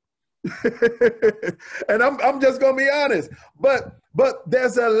hell. And I'm just going to be honest. But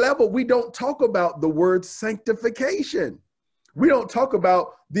there's a level. We don't talk about the word sanctification. We don't talk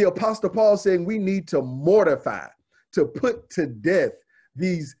about the Apostle Paul saying we need to mortify, to put to death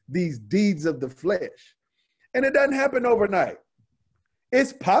these deeds of the flesh. And it doesn't happen overnight.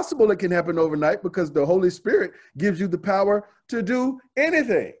 It's possible it can happen overnight because the Holy Spirit gives you the power to do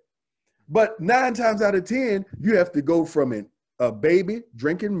anything. But 9 times out of 10, you have to go from a baby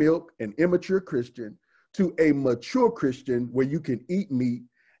drinking milk, an immature Christian, to a mature Christian where you can eat meat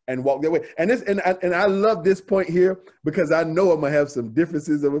and walk that way. And I love this point here because I know I'm gonna have some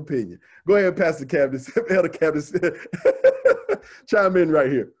differences of opinion. Go ahead, Pastor Cabiness, Elder Cabiness, chime in right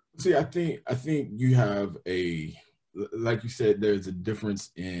here. See, I think you have like you said, there's a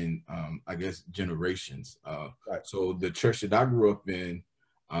difference in I guess generations. Right. So the church that I grew up in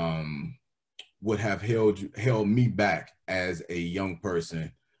would have held me back as a young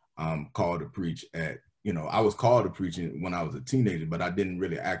person, called to preach at. I was called to preaching when I was a teenager, but I didn't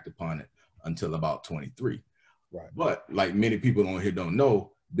really act upon it until about 23. Right. But like many people on here don't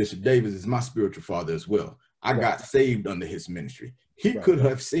know, Bishop Davis is my spiritual father as well. I got saved under his ministry. He could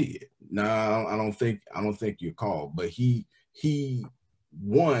have said, "No, I don't think you're called," but he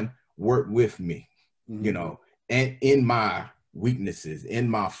worked with me, and in my weaknesses, in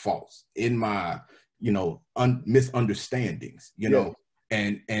my faults, in my misunderstandings,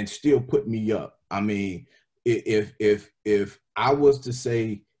 and still put me up. I mean, if I was to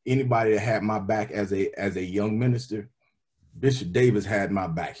say anybody that had my back as a young minister, Bishop Davis had my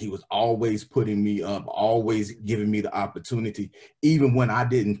back. He was always putting me up, always giving me the opportunity, even when I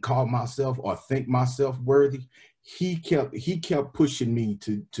didn't call myself or think myself worthy. He kept pushing me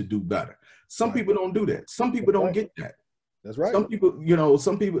to do better. Some people don't do that. Some people don't get that. That's right. Some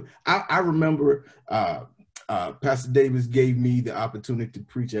people, I remember Pastor Davis gave me the opportunity to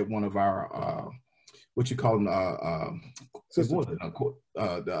preach at one of our, what you call them,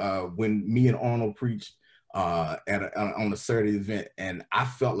 when me and Arnold preached on a Saturday event, and I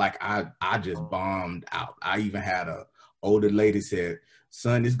felt like I just bombed out. I even had a older lady said,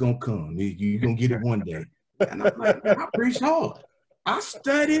 "Son, it's gonna come. You're gonna get it one day." And I'm like, man, I preached hard. I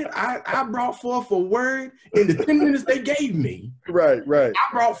studied. I brought forth a word in the 10 minutes they gave me. Right. I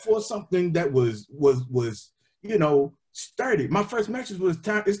brought forth something that was sturdy. My first message was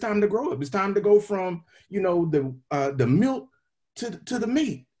it's time to grow up. It's time to go from the milk to the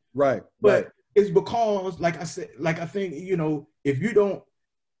meat. Right. But it's because, like I said, I think if you don't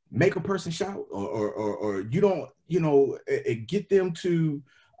make a person shout or you don't get them to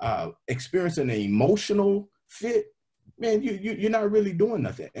experience an emotional fit, man, you're not really doing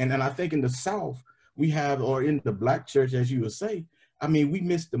nothing. And I think in the South we have, or in the Black church, as you would say, I mean, we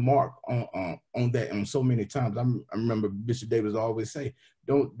missed the mark on that on so many times. I remember Bishop Davis always say,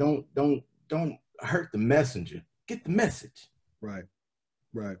 don't hurt the messenger, get the message. Right.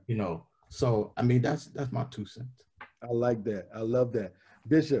 So I mean, that's my 2 cents. I like that. I love that.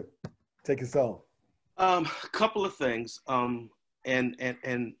 Bishop, take us on. A couple of things. And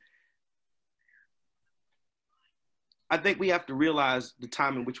I think we have to realize the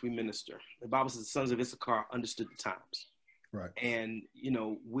time in which we minister. The Bible says the sons of Issachar understood the times. Right. And,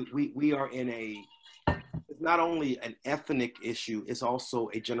 we are in it's not only an ethnic issue, it's also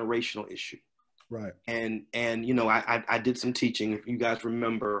a generational issue. Right. And I did some teaching, if you guys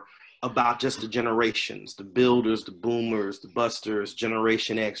remember, about just the generations, the builders, the boomers, the busters,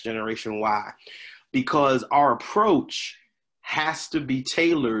 Generation X, Generation Y, because our approach has to be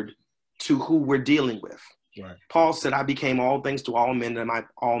tailored to who we're dealing with. Right. Paul said, I became all things to all men, that I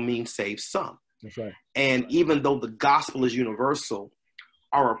all means save some. That's right. And even though the gospel is universal,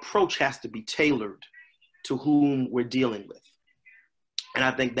 our approach has to be tailored to whom we're dealing with. And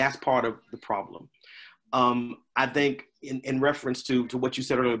I think that's part of the problem. I think in reference to what you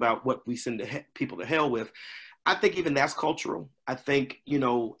said earlier about what we send people to hell with, I think even that's cultural. I think,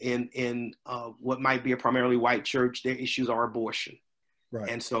 in what might be a primarily white church, their issues are abortion. Right.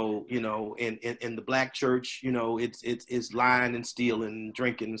 And so, in the Black church, it's lying and stealing and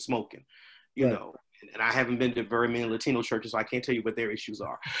drinking and smoking, and I haven't been to very many Latino churches, so I can't tell you what their issues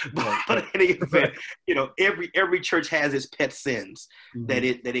are. But in any event, every church has its pet sins that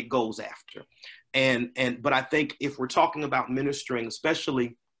it goes after. But I think if we're talking about ministering,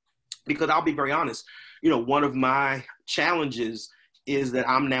 especially because I'll be very honest, one of my challenges is that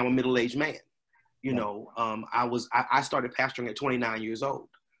I'm now a middle-aged man. I started pastoring at 29 years old.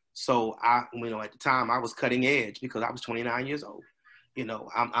 So at the time I was cutting edge because I was 29 years old.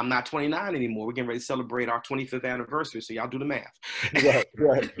 I'm not 29 anymore. We're getting ready to celebrate our 25th anniversary. So y'all do the math.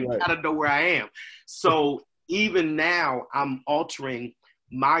 Right. I don't know where I am. So even now I'm altering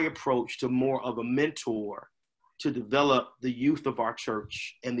my approach to more of a mentor to develop the youth of our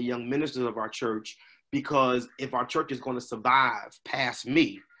church and the young ministers of our church, because if our church is going to survive past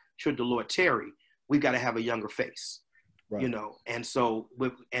me, should the Lord tarry, we got to have a younger face, right. And so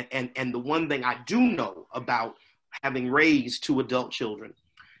and the one thing I do know about having raised 2 adult children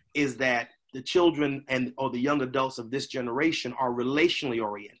is that the children or the young adults of this generation are relationally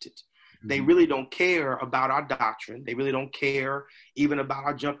oriented. They really don't care about our doctrine. They really don't care even about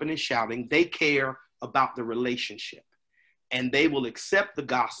our jumping and shouting. They care about the relationship, and they will accept the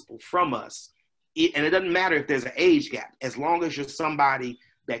gospel from us. And it doesn't matter if there's an age gap, as long as you're somebody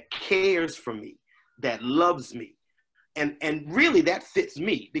that cares for me, that loves me. And really that fits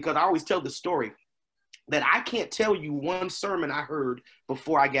me, because I always tell the story that I can't tell you one sermon I heard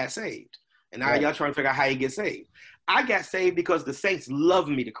before I got saved. And now y'all trying to figure out how you get saved. I got saved because the saints loved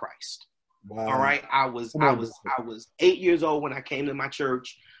me to Christ. Wow. All right. I was 8 years old when I came to my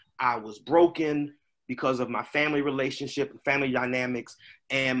church. I was broken because of my family relationship and family dynamics.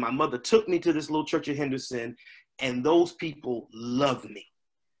 And my mother took me to this little church in Henderson, and those people loved me.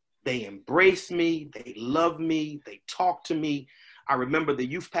 They embraced me. They loved me. They talked to me. I remember the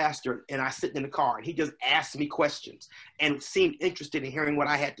youth pastor and I sitting in the car, and he just asked me questions and seemed interested in hearing what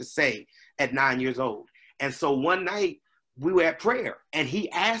I had to say at 9 years old. And so one night we were at prayer, and he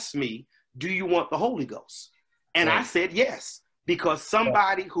asked me, do you want the Holy Ghost? And I said yes, because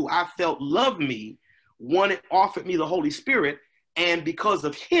somebody who I felt loved me offered me the Holy Spirit. And because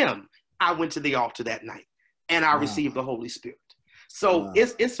of him, I went to the altar that night. and I received the Holy Spirit. So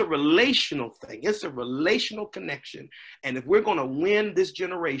it's a relational thing. It's a relational connection. And if we're going to win this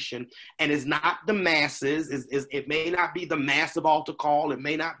generation, and it's not the masses, it may not be the massive altar call. It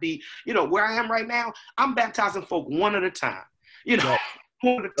may not be, where I am right now, I'm baptizing folk one at a time,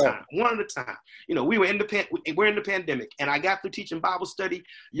 one at a time. We're in the pandemic, and I got through teaching Bible study,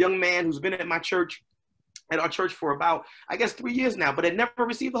 young man who's been at our church for about, 3 years now, but had never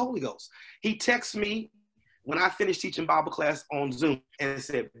received the Holy Ghost. He texts me when I finished teaching Bible class on Zoom and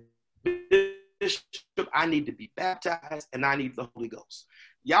said, Bishop, I need to be baptized and I need the Holy Ghost.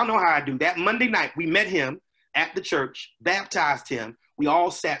 Y'all know how I do that. Monday night, we met him at the church, baptized him. We all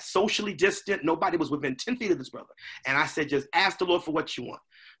sat socially distant. Nobody was within 10 feet of this brother. And I said, just ask the Lord for what you want.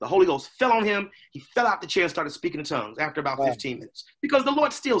 The Holy Ghost fell on him. He fell out the chair and started speaking in tongues after about 15 minutes, because the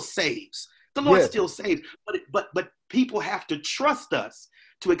Lord still saves. The Lord still saves. But people have to trust us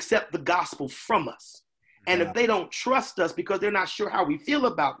to accept the gospel from us. And if they don't trust us because they're not sure how we feel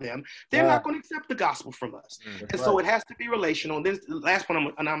about them, they're not going to accept the gospel from us. So it has to be relational. And then the last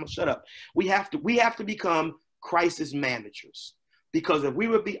one, and I'm going to shut up. We have to become crisis managers, because if we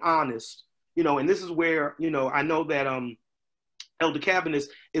would be honest, and this is where, I know that Elder Cabiness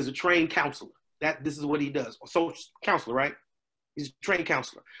is a trained counselor. This is what he does. So counselor, right? He's a trained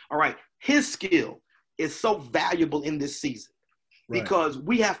counselor. All right. His skill is so valuable in this season. Because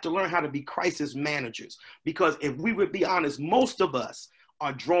we have to learn how to be crisis managers. Because if we would be honest, most of us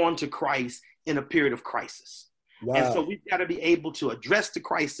are drawn to Christ in a period of crisis. And so we've got to be able to address the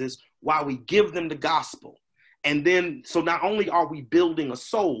crisis while we give them the gospel. And then, so not only are we building a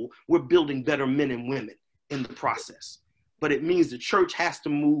soul, we're building better men and women in the process. But it means the church has to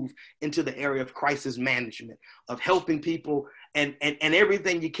move into the area of crisis management, of helping people, and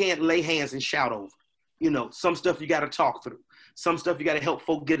everything you can't lay hands and shout over. Some stuff you got to talk through. Some stuff you got to help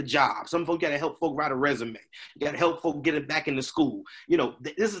folk get a job. Some folk got to help folk write a resume. You got to help folk get it back into school.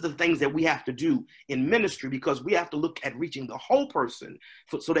 This is the things that we have to do in ministry, because we have to look at reaching the whole person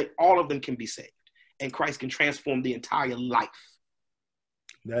so that all of them can be saved and Christ can transform the entire life.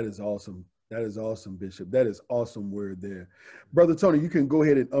 That is awesome. That is awesome, Bishop. That is awesome word there. Brother Tony, you can go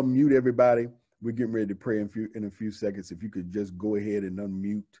ahead and unmute everybody. We're getting ready to pray in a few seconds. If you could just go ahead and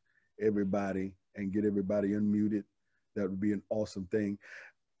unmute everybody and get everybody unmuted, that would be an awesome thing.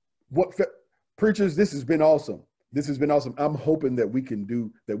 Preachers, this has been awesome. This has been awesome. I'm hoping that we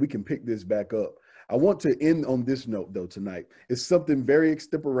can pick this back up. I want to end on this note, though, tonight. It's something very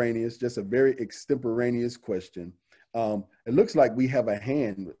extemporaneous, just a very extemporaneous question. It looks like we have a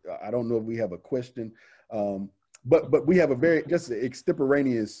hand. I don't know if we have a question, but we have a very just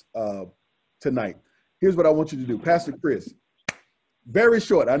extemporaneous tonight. Here's what I want you to do. Pastor Chris, very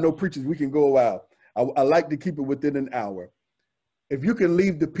short. I know preachers, we can go a while. I like to keep it within an hour. If you can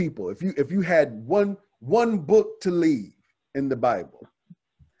leave the people, if you had one book to leave in the Bible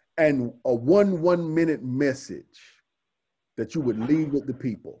and a 1 minute message that you would leave with the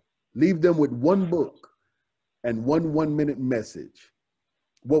people, leave them with one book and 1 minute message,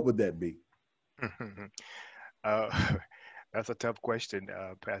 what would that be? That's a tough question,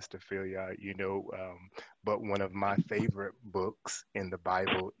 Pastor Fillyaw, but one of my favorite books in the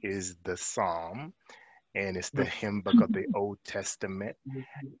Bible is the Psalm, and it's the hymn book of the Old Testament.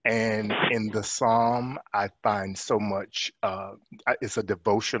 And in the Psalm, I find so much, it's a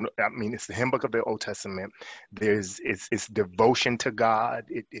devotion. It's the hymn book of the Old Testament. It's devotion to God.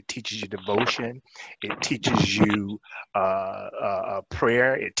 It teaches you devotion. It teaches you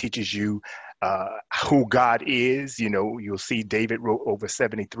prayer. It teaches you who God is. You'll see David wrote over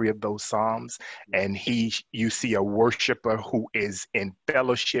 73 of those Psalms, and you see a worshiper who is in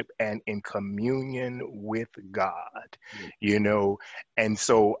fellowship and in communion with God, and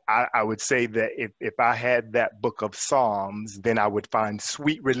so I would say that if I had that book of Psalms, then I would find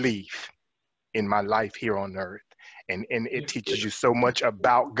sweet relief in my life here on earth. And it teaches you so much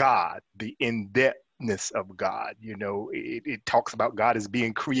about God, the in-depthness of God. It talks about God as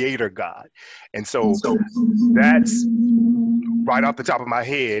being creator God. And so that's right off the top of my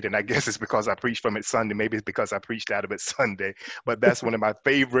head. And I guess it's because I preached from it Sunday. Maybe it's because I preached out of it Sunday. But that's one of my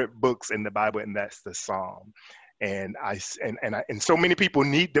favorite books in the Bible, and that's the Psalm. And so many people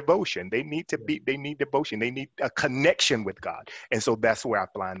need devotion. They need devotion. They need a connection with God. And so that's where I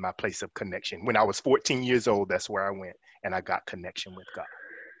find my place of connection. When I was 14 years old, that's where I went, and I got connection with God.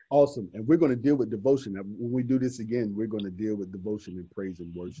 Awesome. And we're going to deal with devotion. When we do this again, we're going to deal with devotion and praise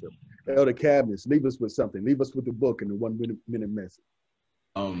and worship. Elder Cabiness, leave us with something. Leave us with the book and the 1 minute message.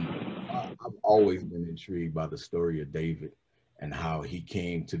 I've always been intrigued by the story of David and how he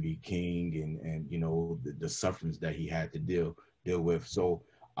came to be king, and the sufferings that he had to deal with. So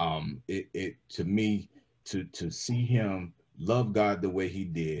it to me, to see him love God the way he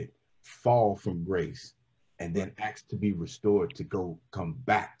did, fall from grace, and then ask to be restored to come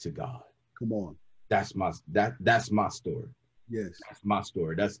back to God. Come on. That's my story. Yes. That's my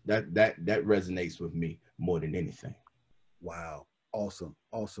story. That resonates with me more than anything. Wow. Awesome.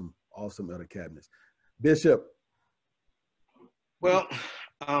 Elder Cabiness. Bishop. Well,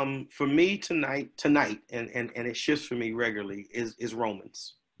 for me tonight, and it shifts for me regularly, is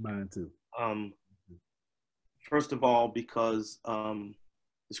Romans. Mine too. First of all, because the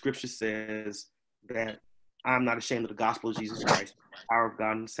scripture says that I'm not ashamed of the gospel of Jesus Christ, the power of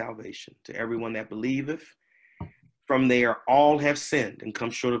God and salvation to everyone that believeth. From there, all have sinned and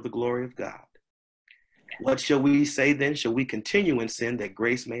come short of the glory of God. What shall we say then? Shall we continue in sin that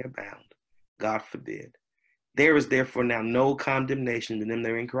grace may abound? God forbid. There is therefore now no condemnation to them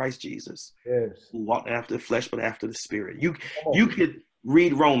that are in Christ Jesus, yes, who walk not after the flesh, but after the Spirit. You could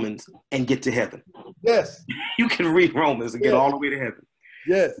read Romans and get to heaven. Yes. You can read Romans and get all the way to heaven.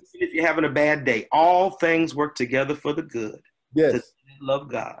 Yes. If you're having a bad day, all things work together for the good. Yes. To love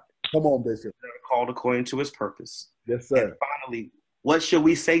God. Come on, Bishop. That are called according to his purpose. Yes, sir. And finally, what shall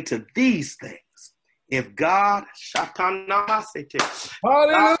we say to these things? If God,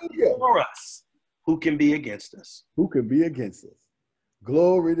 hallelujah, for us, who can be against us? Who can be against us?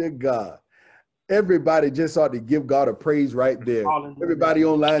 Glory to God. Everybody just ought to give God a praise right there. Hallelujah. Everybody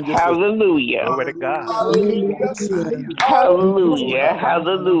online just hallelujah. Glory to God. Hallelujah. Hallelujah.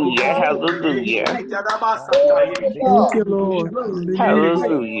 Hallelujah. Hallelujah. Thank you, Lord. Hallelujah.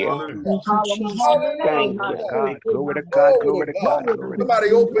 Thank you, God. Glory to God. Glory to God. Glory to God.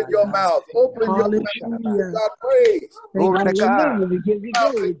 Somebody open your mouth. Open your mouth. Hallelujah. God praise. Glory to God. We give you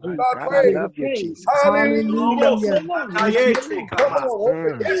glory. God God, I praise. love you, Jesus. Hallelujah. Hallelujah. Come on,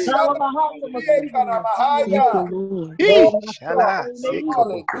 open your Thank you, Lord.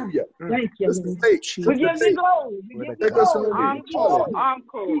 Hallelujah. Thank you, Lord. Jesus. We give you glory. We give you glory. Encore. My.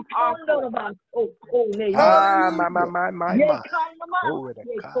 Glory to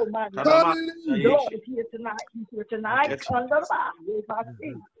God. Hallelujah. Lord is here tonight. He's here tonight. Under the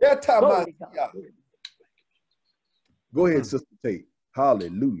Go ahead, Sister Tate.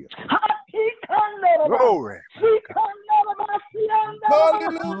 Hallelujah. Glory.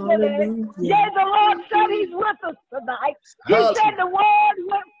 Hallelujah. Yeah, the Lord said he's with us tonight. He said the word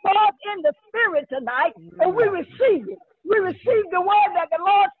went forth in the spirit tonight, and we received it. We received the word that the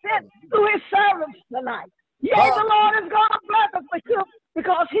Lord sent through his servants tonight. Yeah, the Lord is going to bless us with you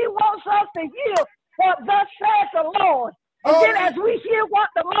because he wants us to hear what thus says the Lord. And then as we hear what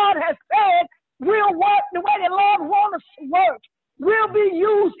the Lord has said, we'll work the way the Lord wants us to work. We'll be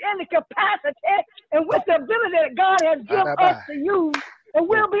used in the capacity and with the ability that God has given us to use, and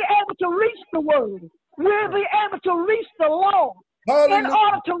we'll be able to reach the world. We'll be able to reach the Lord. In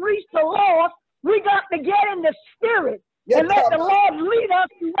order to reach the Lord, we got to get in the spirit and let the Lord lead us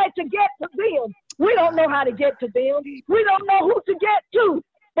the way to get to them. We don't know how to get to them. We don't know who to get to.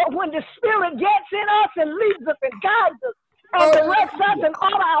 But when the Spirit gets in us and leads us and guides us and directs us and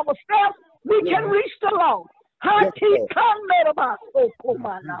order our steps, we can reach the Lord.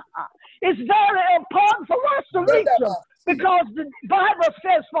 It's very important for us to reach them because the Bible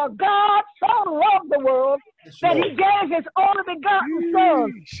says, for God so loved the world that he gave his only begotten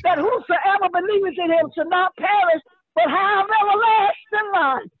Son, that whosoever believes in him should not perish, but have everlasting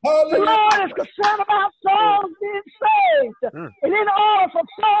life. The Lord is concerned about souls being saved. And in order for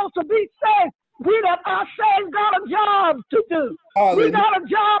souls to be saved, we that are saved got a job to do. We got a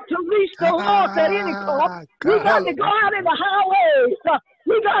job to reach the lost at any cost. We got to go out in the highways.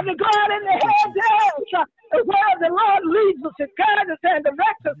 We got to go out in the hedges. Where the Lord leads us and guides us and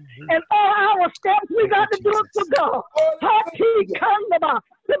directs us. And all our steps, we got to do it for God.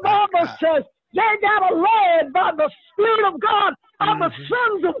 The Bible says, they got led by the Spirit of God, of the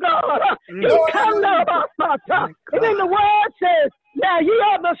sons of God. And then the word says, now ye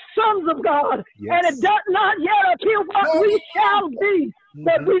are the sons of God, and it does not yet appear what we shall be.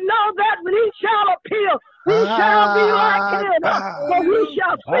 But we know that when he shall appear, we shall be like him, for we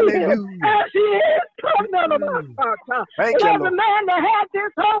shall see him as he is. And as a man that has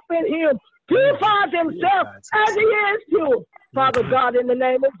this hope in him, purifies himself as he is pure. Father God, in the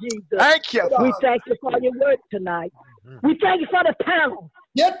name of Jesus, thank you. We thank you for your word tonight. We thank you for the panel.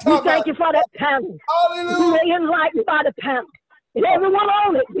 We thank you for that panel. We are enlightened by the panel. And everyone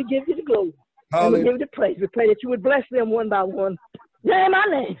on it, we give you the glory. And we give you the praise. We pray that you would bless them one by one. Name my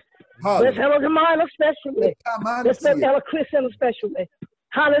name. Bless Ella Jamar in a special way. Bless Ella Chris in a special way.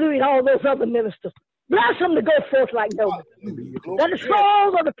 Hallelujah. All those other ministers. Bless them to go forth like no one. That the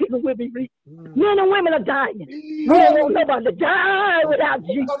souls of the people will be reached. Men and women are dying. We don't want nobody to die without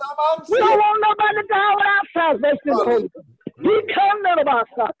Jesus. We don't want nobody to die without salvation. We come none of our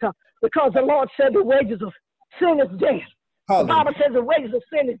stuff because the Lord said the wages of sin is death. The Bible says the wages of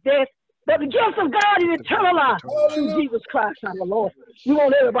sin is death, but the gift of God is eternal life through Jesus Christ our Lord. We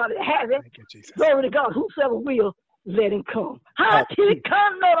want everybody to have it. Glory to God. Whosoever will, let him come.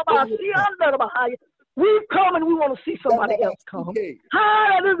 We've come and we want to see somebody else come.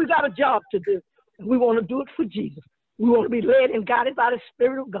 Hallelujah. We got a job to do. And we want to do it for Jesus. We want to be led and guided by the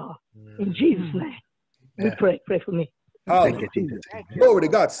Spirit of God. In Jesus' name. We pray. Pray for me. Thank you, Jesus. Glory to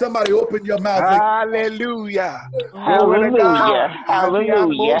God. Somebody open your mouth. Hallelujah. Hallelujah.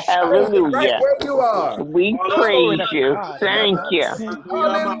 Hallelujah. Hallelujah. Right where you are. We praise you. Thank you.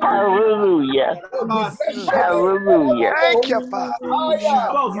 Hallelujah. Hallelujah. Thank you, Father.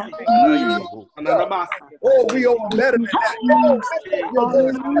 Oh, we owe better than that.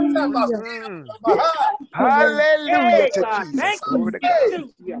 Hallelujah to Jesus. Glory to God.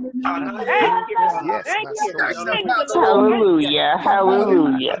 Yes, hallelujah.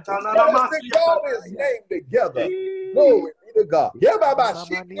 Hallelujah. Let us call his name together. Glory be to God.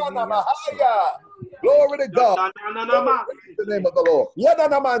 Glory to God. The name of the Lord.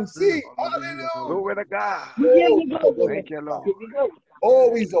 Hallelujah. Glory to God. Thank you, Lord.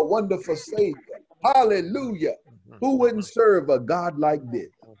 Oh, he's a wonderful Savior. Hallelujah. Who wouldn't serve a God like this?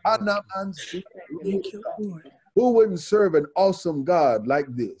 Who wouldn't serve an awesome God like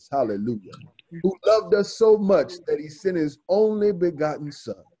this? Hallelujah. Who loved us so much that he sent his only begotten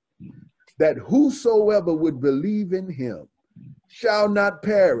Son, that whosoever would believe in him shall not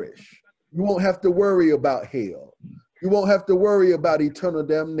perish. You won't have to worry about hell. You won't have to worry about eternal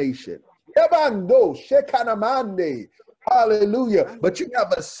damnation. Hallelujah. But you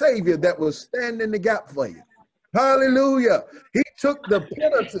have a Savior that will stand in the gap for you. Hallelujah. He took the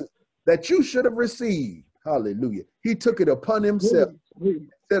penalty that you should have received. Hallelujah. He took it upon himself.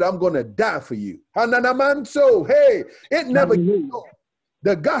 Said, I'm going to die for you. So, hey, it never gets old.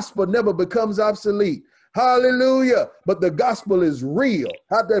 The gospel never becomes obsolete. Hallelujah. But the gospel is real.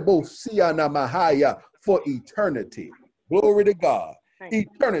 For eternity. Glory to God.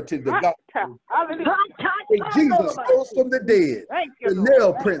 Eternity, the gospel. Jesus rose from the dead. The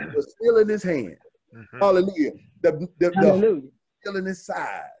nail print was still in his hand. Hallelujah. The still in his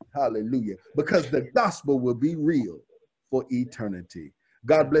side. Hallelujah. Because the gospel will be real for eternity.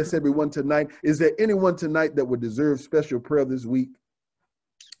 God bless everyone tonight. Is there anyone tonight that would deserve special prayer this week?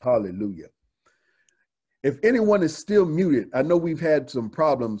 Hallelujah. If anyone is still muted, I know we've had some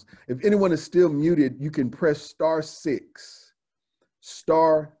problems. If anyone is still muted, you can press *6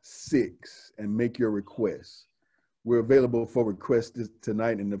 and make your request. We're available for requests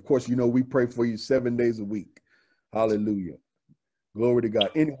tonight. And of course, you know, we pray for you 7 days a week. Hallelujah. Glory to God.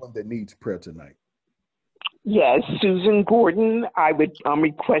 Anyone that needs prayer tonight. Yes, Susan Gordon. I'm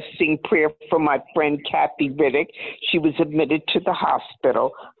requesting prayer for my friend Kathy Riddick. She was admitted to the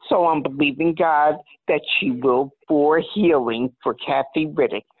hospital, so I'm believing God that she will for healing for Kathy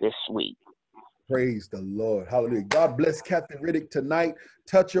Riddick this week. Praise the Lord. Hallelujah. God bless Kathy Riddick tonight.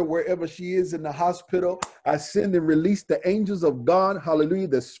 Touch her wherever she is in the hospital. I send and release the angels of God, hallelujah,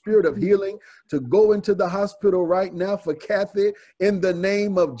 the spirit of healing to go into the hospital right now for Kathy in the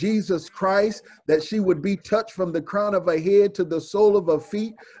name of Jesus Christ, that she would be touched from the crown of her head to the sole of her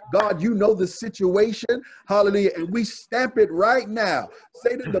feet. God, you know the situation, hallelujah, and we stamp it right now.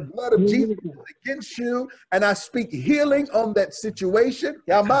 Satan, the blood of Jesus is against you, and I speak healing on that situation.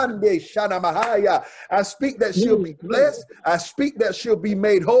 I speak that she'll be blessed. I speak that she'll be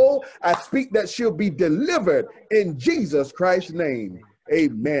made whole. I speak that she'll be delivered in Jesus Christ's name.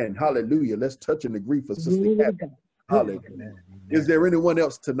 Amen. Hallelujah. Let's touch and agree for Sister Kathy. Hallelujah. Is there anyone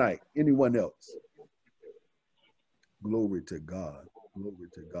else tonight? Anyone else? Glory to God. Glory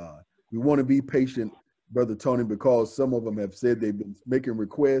to God. We want to be patient, Brother Tony, because some of them have said they've been making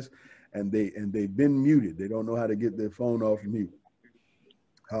requests and they've been muted. They don't know how to get their phone off mute.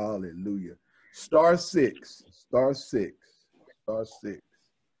 Hallelujah. *6.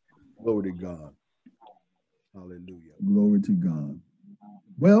 Glory to God. Hallelujah. Glory to God.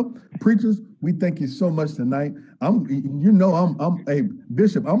 Well, preachers, we thank you so much tonight. I'm a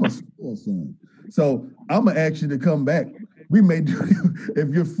bishop. I'm a spoiled son. So I'm gonna ask you to come back. We may do if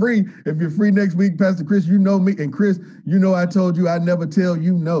you're free next week, Pastor Chris, you know me. And Chris, you know I told you I never tell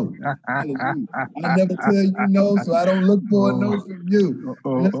you no. I never tell you no, so I don't look for a no from you.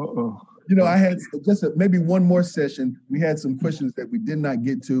 You know, I had just maybe one more session. We had some questions that we did not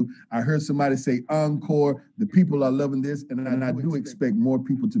get to. I heard somebody say encore. The people are loving this, and I do expect more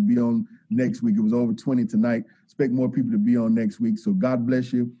people to be on next week. It was over 20 tonight. Expect more people to be on next week. So God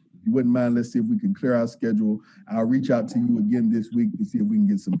bless you. If you wouldn't mind, let's see if we can clear our schedule. I'll reach out to you again this week to see if we can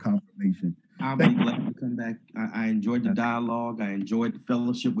get some confirmation. I'll be glad to come back. I enjoyed the dialogue. I enjoyed the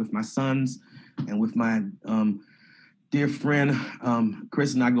fellowship with my sons and with my dear friend,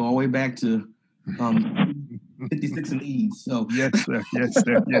 Chris, and I go all the way back to 56 and E's. So yes, sir. Yes,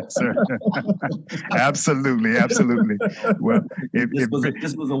 sir. Yes, sir. Absolutely, absolutely. Well, this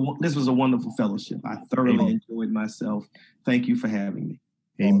was a wonderful fellowship. I thoroughly enjoyed myself. Thank you for having me.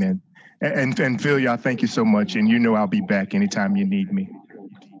 Amen. And Fillyaw, thank you so much. And you know I'll be back anytime you need me.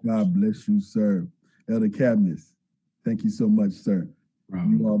 God bless you, sir. Elder Cabiness, thank you so much, sir.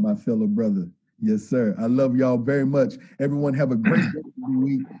 You are my fellow brother. Yes, sir. I love y'all very much. Everyone have a great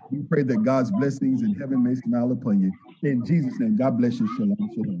week. We pray that God's blessings in heaven may smile upon you. In Jesus' name, God bless you. Shalom.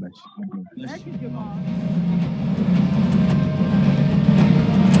 Shalom. Thank you, Jamar.